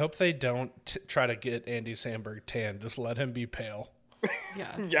 I hope they don't try to get Andy Samberg tan. Just let him be pale.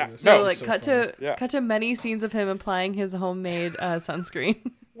 Yeah. Yeah. So No. like so cut funny. to cut to many scenes of him applying his homemade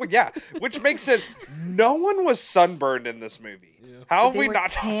sunscreen. Well, yeah, which makes sense. No one was sunburned in this movie. How have They we were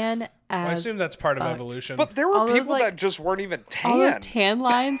not? tan I as assume that's part of fuck. evolution. But there were all those, people like- that just weren't even tan. all those tan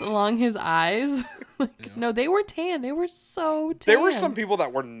lines along his eyes. No, they were tan. They were so tan. There were some people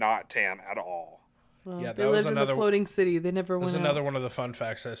that were not tan at all. Well, Yeah, they that was lived in another- the floating city. They never That was went another out. one of the fun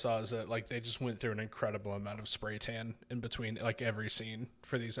facts I saw is that they just went through an incredible amount of spray tan in between every scene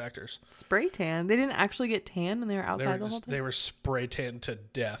for these actors. Spray tan. They didn't actually get tan, and they were They outside were, the whole time. they were spray tanned to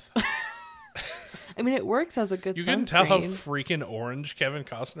death. I mean, it works as a good. You can tell how sunscreen. freaking orange Kevin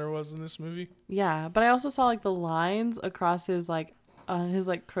Costner was in this movie. Yeah, but I also saw the lines across his on his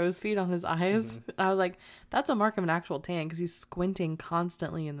crow's feet on his eyes. Mm-hmm. I was like, that's a mark of an actual tan because he's squinting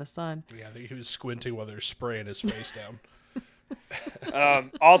constantly in the sun. Yeah, I think he was squinting while they're spraying his face down.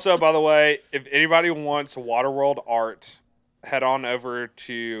 Also, by the way, if anybody wants Waterworld art, head on over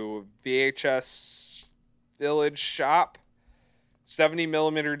to VHS Village Shop.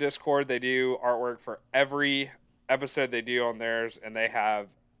 70mm Discord. They do artwork for every episode they do on theirs, and they have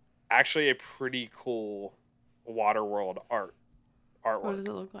actually a pretty cool Waterworld artwork. What does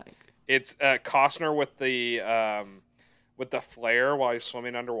it look like? It's Costner with the flare while he's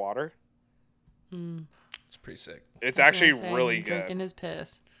swimming underwater. It's pretty sick. It's I was actually gonna say, really him good. Drinking his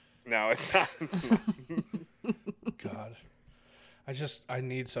piss. No, it's not. It's not. God. I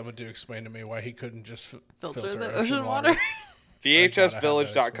need someone to explain to me why he couldn't just Filter the ocean water.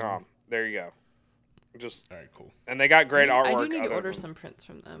 VHSvillage.com. There you go. Just All right, cool. and they got great artwork. I do need to other order than- some prints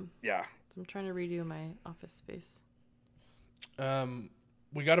from them. Yeah. I'm trying to redo my office space.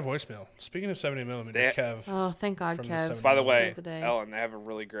 We got a voicemail. Speaking of 70mm, They- Kev. Oh, thank God, From the Kev. 70s. By the way, Saved the day. Ellen, they have a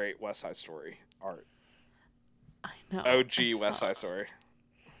really great West Side Story art. I know. OG I West saw- Side Story.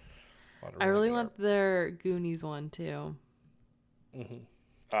 I really want their Goonies one too.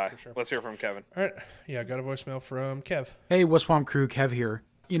 Hi. For sure. Let's hear from Kevin. All right. Yeah, I got a voicemail from Kev. Hey, West Swamp Crew, Kev here.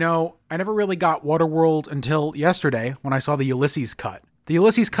 You know, I never really got Waterworld until yesterday when I saw the Ulysses cut. The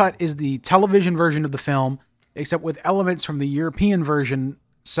Ulysses cut is the television version of the film, except with elements from the European version,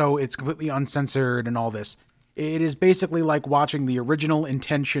 so it's completely uncensored and all this. It is basically like watching the original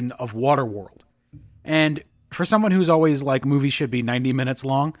intention of Waterworld. And for someone who's always like movies should be 90 minutes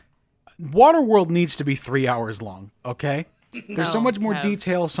long, Waterworld needs to be 3 hours long, okay? There's so much more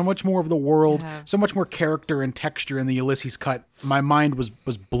detail, so much more of the world, so much more character and texture in the Ulysses cut. My mind was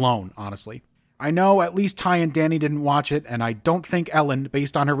blown, honestly. I know at least Ty and Danny didn't watch it, and I don't think Ellen,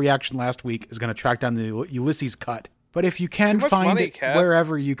 based on her reaction last week, is going to track down the Ulysses cut. But if you can find it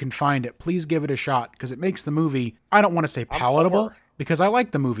wherever you can find it, please give it a shot, because it makes the movie, I don't want to say palatable, because I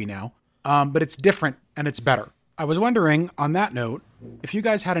like the movie now, but it's different and it's better. I was wondering, on that note, if you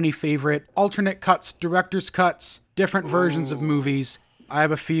guys had any favorite alternate cuts, director's cuts, different versions of movies. I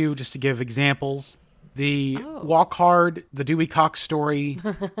have a few just to give examples. The Walk Hard, the Dewey Cox story,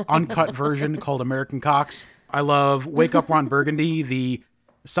 uncut version called American Cox. I love Wake Up Ron Burgundy, the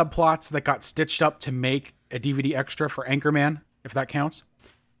subplots that got stitched up to make a DVD extra for Anchorman, if that counts.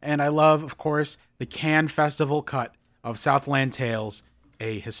 And I love, of course, the Cannes Festival cut of Southland Tales,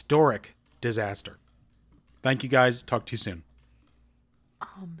 a historic disaster. Thank you guys. Talk to you soon.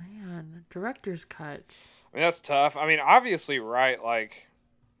 Oh, man. Director's cuts. I mean, that's tough. I mean, obviously, right, like,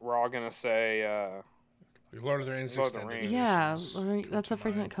 we're all going to say... Lord of the Rings extended. Yeah, that's the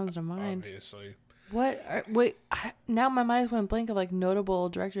first thing that comes to mind. Obviously. Wait, now my mind just went blank of, like, notable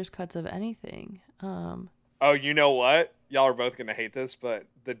director's cuts of anything. Oh, you know what? Y'all are both going to hate this, but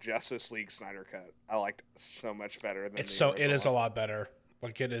the Justice League Snyder cut, I liked so much better than it is a lot better.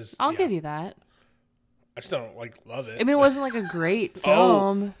 Like, it is... I'll give you that. I still don't, like, love it. I mean, it wasn't, like, a great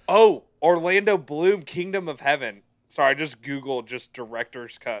film. Oh, Orlando Bloom, Kingdom of Heaven. Sorry, I just Googled just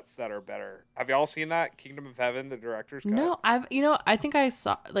director's cuts that are better. Have y'all seen that? Kingdom of Heaven, the director's cut? No, I think I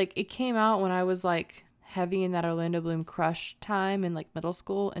saw, like, it came out when I was, like, heavy in that Orlando Bloom crush time in, like, middle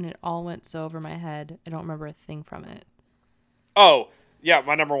school, and it all went so over my head. I don't remember a thing from it. Oh, yeah,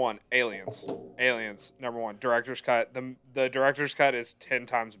 my number one, Aliens. Aliens, number one, director's cut. The director's cut is 10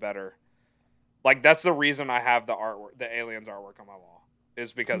 times better. Like, that's the reason I have the artwork, the Aliens artwork on my wall,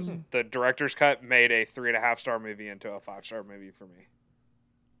 is because the director's cut made a 3.5-star movie into a 5-star movie for me.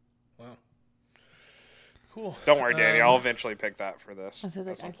 Wow. Cool. Don't worry, Danny. I'll eventually pick that for this. I said,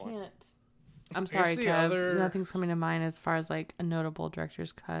 like, I can't. I'm sorry, Kev. Nothing's coming to mind as far as, like, a notable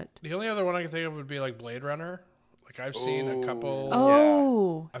director's cut. The only other one I can think of would be, like, Blade Runner. Like, I've seen a couple.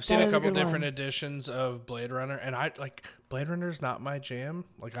 Oh, I've seen a couple different editions of Blade Runner, and Blade Runner's not my jam.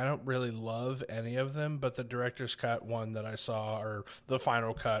 Like, I don't really love any of them, but the director's cut one that I saw, or the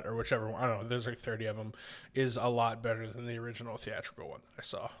final cut, or whichever one, I don't know, there's like 30 of them, is a lot better than the original theatrical one that I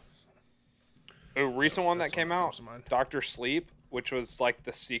saw. A recent one that came out, Dr. Sleep, which was like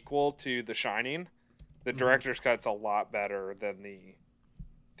the sequel to The Shining. The director's cut's a lot better than the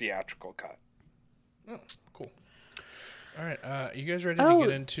theatrical cut. Oh, cool. All right, you guys ready to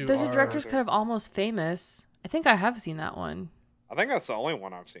get into there's a director's cut of Almost Famous. I think I have seen that one. I think that's the only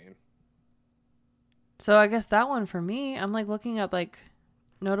one I've seen. So I guess that one for me, I'm like looking at like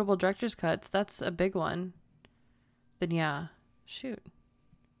notable director's cuts. That's a big one. Then yeah, shoot.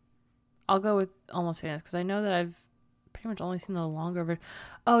 I'll go with Almost Famous because I know that I've pretty much only seen the longer version.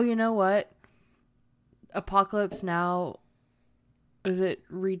 Oh, you know what? Apocalypse Now. Is it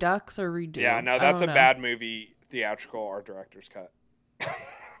Redux or Redo? Yeah, no, that's a bad movie, theatrical or director's cut.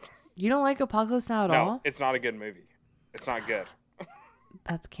 You don't like Apocalypse Now at all? No, it's not a good movie. It's not good.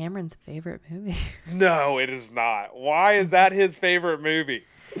 That's Cameron's favorite movie. No, it is not. Why is that his favorite movie?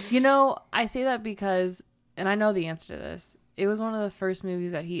 You know, I say that because, and I know the answer to this, it was one of the first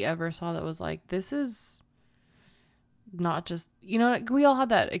movies that he ever saw that was like, this is not just, you know, we all had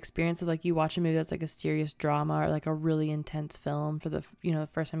that experience of like you watch a movie that's like a serious drama or like a really intense film for the, you know, the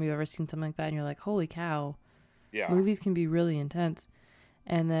first time you've ever seen something like that and you're like, holy cow. Yeah. Movies can be really intense.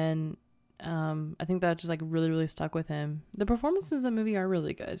 And then I think that just like really, really stuck with him. The performances in the movie are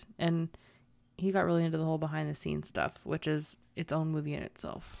really good. And he got really into the whole behind the scenes stuff, which is its own movie in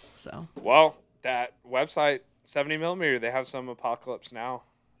itself. So, well, that website 70mm, they have some Apocalypse Now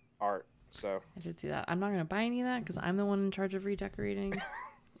art. So I did see that. I'm not going to buy any of that because I'm the one in charge of redecorating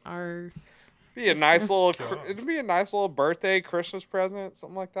our. It'd be a nice little birthday, Christmas present,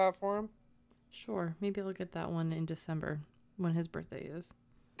 something like that for him. Sure. Maybe I'll get that one in December when his birthday is.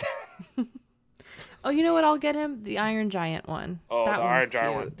 Oh, you know what? I'll get him the Iron Giant one. Oh, that the Iron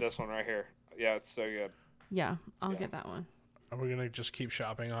Giant one. This one right here. Yeah, it's so good. Yeah, I'll get that one. Are we gonna just keep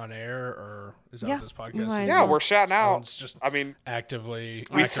shopping on air, or is that Yeah, what this podcast we is? might as Yeah, well. we're shouting out. Alan's just I mean, actively.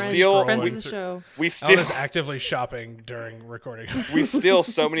 We actively steal- friends scrolling of the through- show. we Alan steal is actively shopping during recording. we steal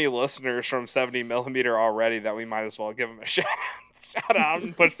so many listeners from 70mm already that we might as well give them a shout out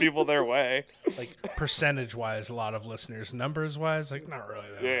and push people their way. Like percentage-wise, a lot of listeners. Numbers-wise, like not really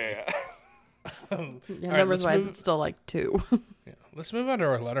that. Yeah. Yeah, All right, numbers let's wise, move- it's still like 2. Yeah. Let's move on to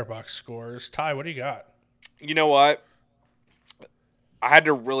our letterbox scores. Ty, what do you got? You know what? I had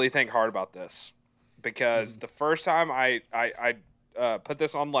to really think hard about this because the first time I put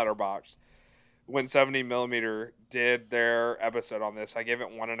this on Letterboxd, when 70mm did their episode on this, I gave it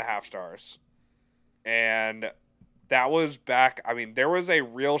 1.5 stars. And that was back, I mean, there was a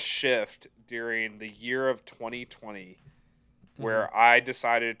real shift during the year of 2020 where I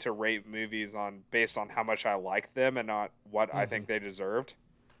decided to rate movies based on how much I liked them and not what I think they deserved.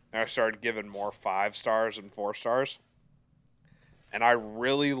 And I started giving more 5 stars and 4 stars. And I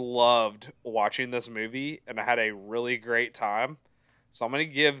really loved watching this movie, and I had a really great time. So I'm going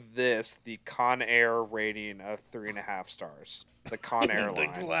to give this the Con Air rating of 3.5 stars. The Con Air The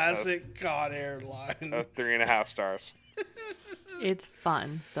line. classic God Air line. Of 3.5 stars. It's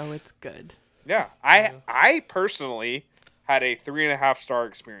fun, so it's good. Yeah. I personally had a 3.5 star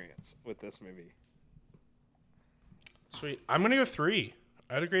experience with this movie. Sweet. I'm gonna go 3.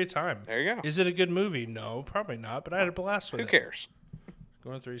 I had a great time. There you go. Is it a good movie? No, probably not. But I had a blast with Who it. cares?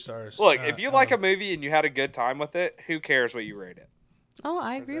 Going 3 stars. Look, if you like a movie and you had a good time with it, who cares what you rate it? Oh,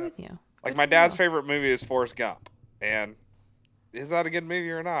 I agree with you. Like Good my for dad's you. favorite movie is Forrest Gump, and is that a good movie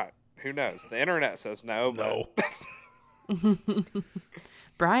or not? Who knows? The internet says no. no.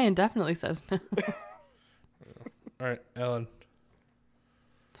 Brian definitely says no. All right, Ellen.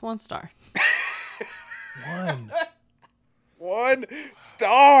 It's 1 star. 1. 1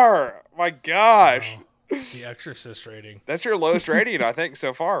 star. My gosh, The Exorcist rating. that's your lowest rating I think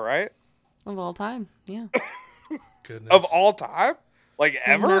so far, right? Of all time. Yeah. Goodness. Of all time, like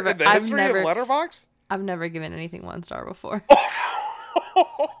ever never- in the I've history never- of Letterboxd. I've never given anything 1 star before.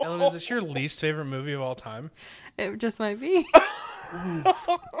 Ellen, is this your least favorite movie of all time? It just might be.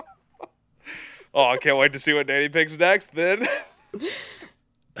 Oh, I can't wait to see what Danny picks next. Then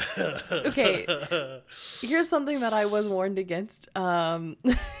Okay. Here's something that I was warned against. Cameron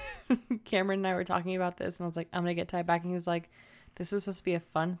and I were talking about this, and I was like, I'm going to get Ty back. And he was like, this is supposed to be a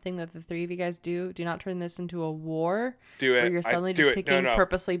fun thing that the 3 of you guys do. Do not turn this into a war. do it. Where you're suddenly do just it. picking No.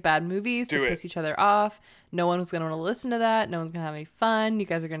 purposely bad movies Do to it. piss each other off. No one's going to want to listen to that. No one's going to have any fun. You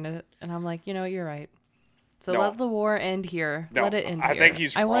guys are going to... And I'm like, you know what? You're right. So No. let the war end here. No, Let it end I here. think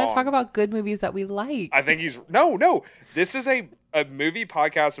he's I want to talk wrong. about good movies that we like. I think he's no. This is a movie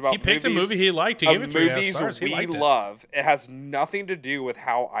podcast about He picked movies, a movie he liked. He of gave it 3.5 movies stars. He we liked it. love. It has nothing to do with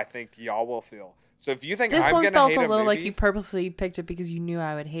how I think y'all will feel. So if you think This I'm one gonna felt hate a a little movie, like you purposely picked it because you knew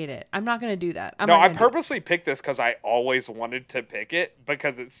I would hate it. I'm not going to do that. I'm no, not I gonna do it. purposely picked this because I always wanted to pick it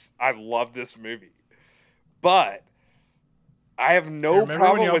because I love this movie. But I have no Remember when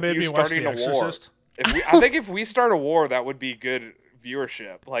problem y'all with made you me watch starting The a war. Exorcist? I think if we start a war, that would be good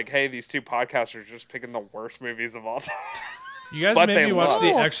viewership. Like, hey, these 2 podcasters are just picking the worst movies of all time. You guys But made they me watch love-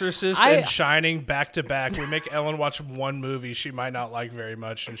 The No, Exorcist I- and Shining back to back. We make Ellen watch one movie she might not like very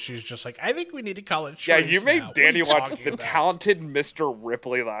much, and she's just like, I think we need to call it Yeah, choice you made now. What are Danny you watch talking The about? Talented Mr.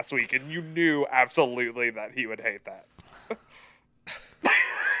 Ripley last week, and you knew absolutely that he would hate that.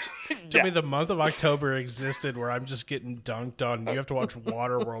 Tell me the month of October existed where I'm just getting dunked on. You have to watch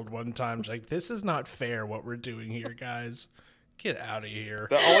Waterworld one time. It's like, this is not fair what we're doing here, guys. Get out of here.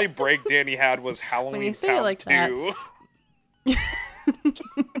 The only break Danny had was Halloween say it Town like that. 2.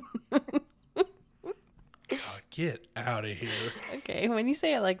 God, get out of here. Okay, when you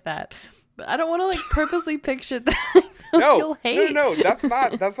say it like that. But I don't want to like purposely pick shit that I know No, you'll hate. no, that's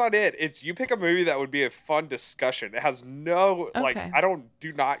not it. It's you pick a movie that would be a fun discussion. It has no like. Okay. I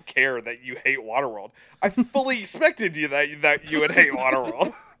do not care that you hate Waterworld. I fully expected you that you would hate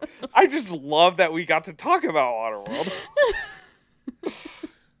Waterworld. I just love that we got to talk about Waterworld.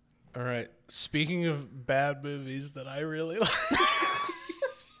 All right. Speaking of bad movies that I really like.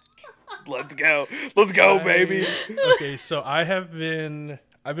 Let's go, baby. Okay, so I've been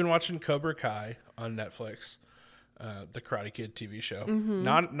watching Cobra Kai on Netflix, the Karate Kid TV show.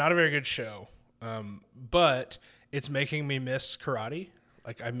 Not a very good show, but it's making me miss karate.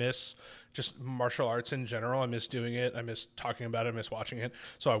 Like I miss just martial arts in general. I miss doing it. I miss talking about it. I miss watching it.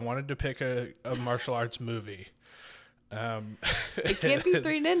 So I wanted to pick a martial arts movie. It can't be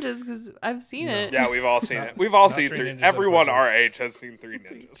Three Ninjas because I've seen it. Yeah, we've all seen it. We've all not seen Three Three. Ninjas, Everyone unfortunately. our age has seen Three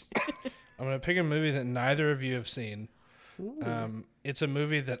Ninjas. I'm going to pick a movie that neither of you have seen. It's a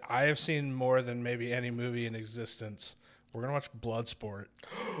movie that I have seen more than maybe any movie in existence, We're gonna watch Bloodsport.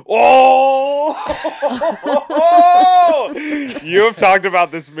 Oh! You have talked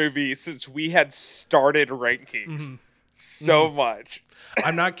about this movie since we had started rankings so much.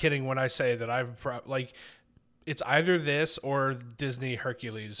 I'm not kidding when I say that it's either this or Disney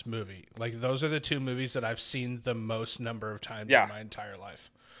Hercules movie. Like those are the two movies that I've seen the most number of times in my entire life.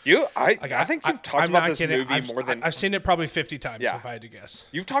 I think you've talked about this movie more than I've seen it probably 50 times if I had to guess.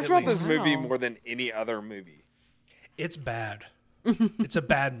 You've talked about this movie more than any other movie. It's bad. It's a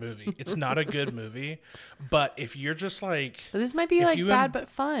bad movie. It's not a good movie. But if you're just like, but this might be like bad but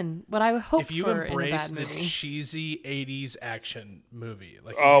fun. What I would hope if you for embrace in a bad the movie. cheesy 80s action movie,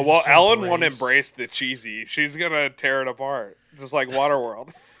 like Ellen won't embrace the cheesy. She's gonna tear it apart, just like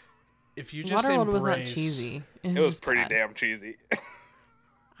Waterworld. If you just Waterworld embrace, was not cheesy. It was pretty damn cheesy.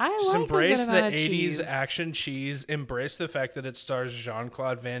 Just embrace the 80s cheese. action cheese. Embrace the fact that it stars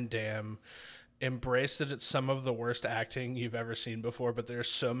Jean-Claude Van Damme. Embrace that it's some of the worst acting you've ever seen before, but there's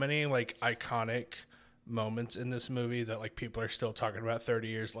so many like iconic moments in this movie that like people are still talking about 30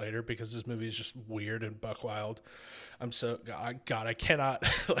 years later because this movie is just weird and buck wild. I'm so God, I cannot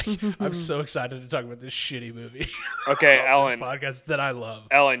I'm so excited to talk about this shitty movie. Okay, Ellen, this podcast that I love.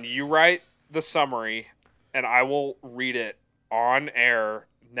 Ellen, you write the summary and I will read it on air.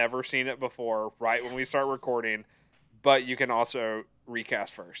 Never seen it before, right when we start recording, but you can also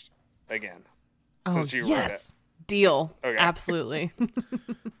recast first again. Since you wrote it. Deal. Okay. Absolutely.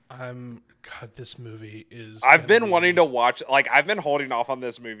 God, this movie is. I've been wanting to watch. Like, I've been holding off on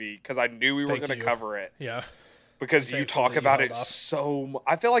this movie because I knew we were going to cover it. Yeah. Because you talk about it so much.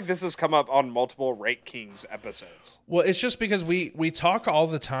 I feel like this has come up on multiple Rank Kings episodes. Well, it's just because we talk all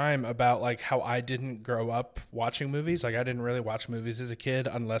the time about like how I didn't grow up watching movies. Like I didn't really watch movies as a kid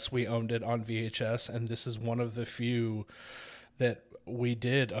unless we owned it on VHS, and this is one of the few that we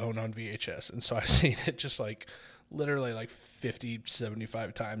did own on VHS. And so I've seen it just like literally like 50,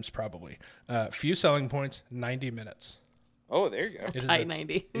 75 times probably. Few selling points, 90 minutes. Oh, there you go. Tight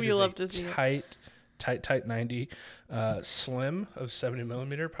 90. We love to see it. Tight 90. Slim of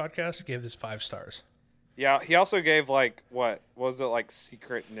 70mm podcast gave this 5 stars. Yeah, he also gave like, what was it, like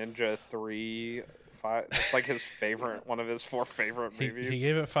Secret Ninja 3? 5? It's like his favorite, one of his 4 favorite movies. He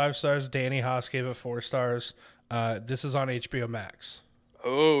gave it 5 stars. Danny Haas gave it 4 stars. This is on HBO Max.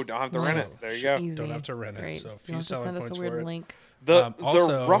 Oh, don't have to rent it. There you go. Easy. Don't have to rent Great. it. So You few don't have to selling send us points a weird for it. link. The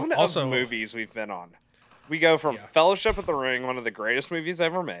Also- run of also- movies we've been on. We go from Fellowship of the Ring, one of the greatest movies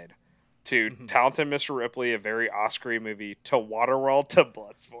ever made, to Talented Mr. Ripley, a very Oscar-y movie, to Waterworld, to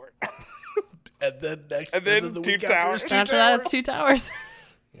Bloodsport. And then next, And then the Two week after is Towers. Two After that, Towers. it's 2 towers.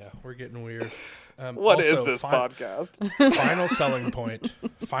 Yeah, we're getting weird. What is also, this podcast? Final selling point.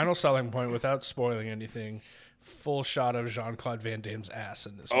 Final selling point without spoiling anything. Full shot of Jean-Claude Van Damme's ass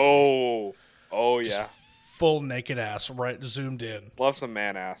in this movie. Oh yeah. Full naked ass, right, zoomed in. Love some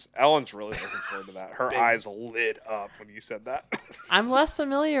man ass. Ellen's really looking forward to that. Her eyes lit up when you said that. I'm less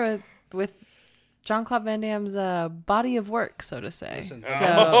familiar with Jean-Claude Van Damme's body of work, so to say. Listen,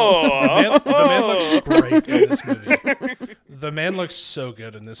 So the man looks great in this movie. The man looks so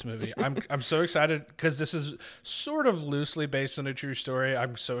good in this movie. I'm so excited because this is sort of loosely based on a true story.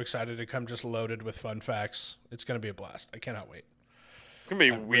 I'm so excited to come just loaded with fun facts. It's going to be a blast. I cannot wait. It's gonna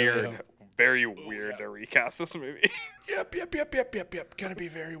be weird. really Very weird to recast this movie. Yep. Gonna be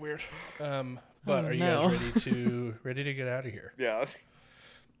very weird. But are you no. guys ready to get out of here? Yeah.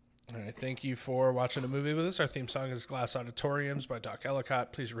 All right, thank you for watching a movie with us. Our theme song is Glass Auditoriums by Doc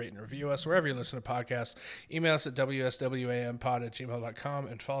Ellicott. Please rate and review us wherever you listen to podcasts. Email us at wswampod@gmail.com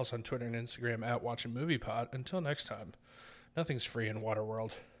and follow us on Twitter and Instagram at WatchingMoviePod. Until next time, nothing's free in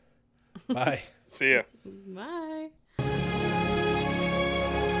Waterworld. Bye. See ya. bye.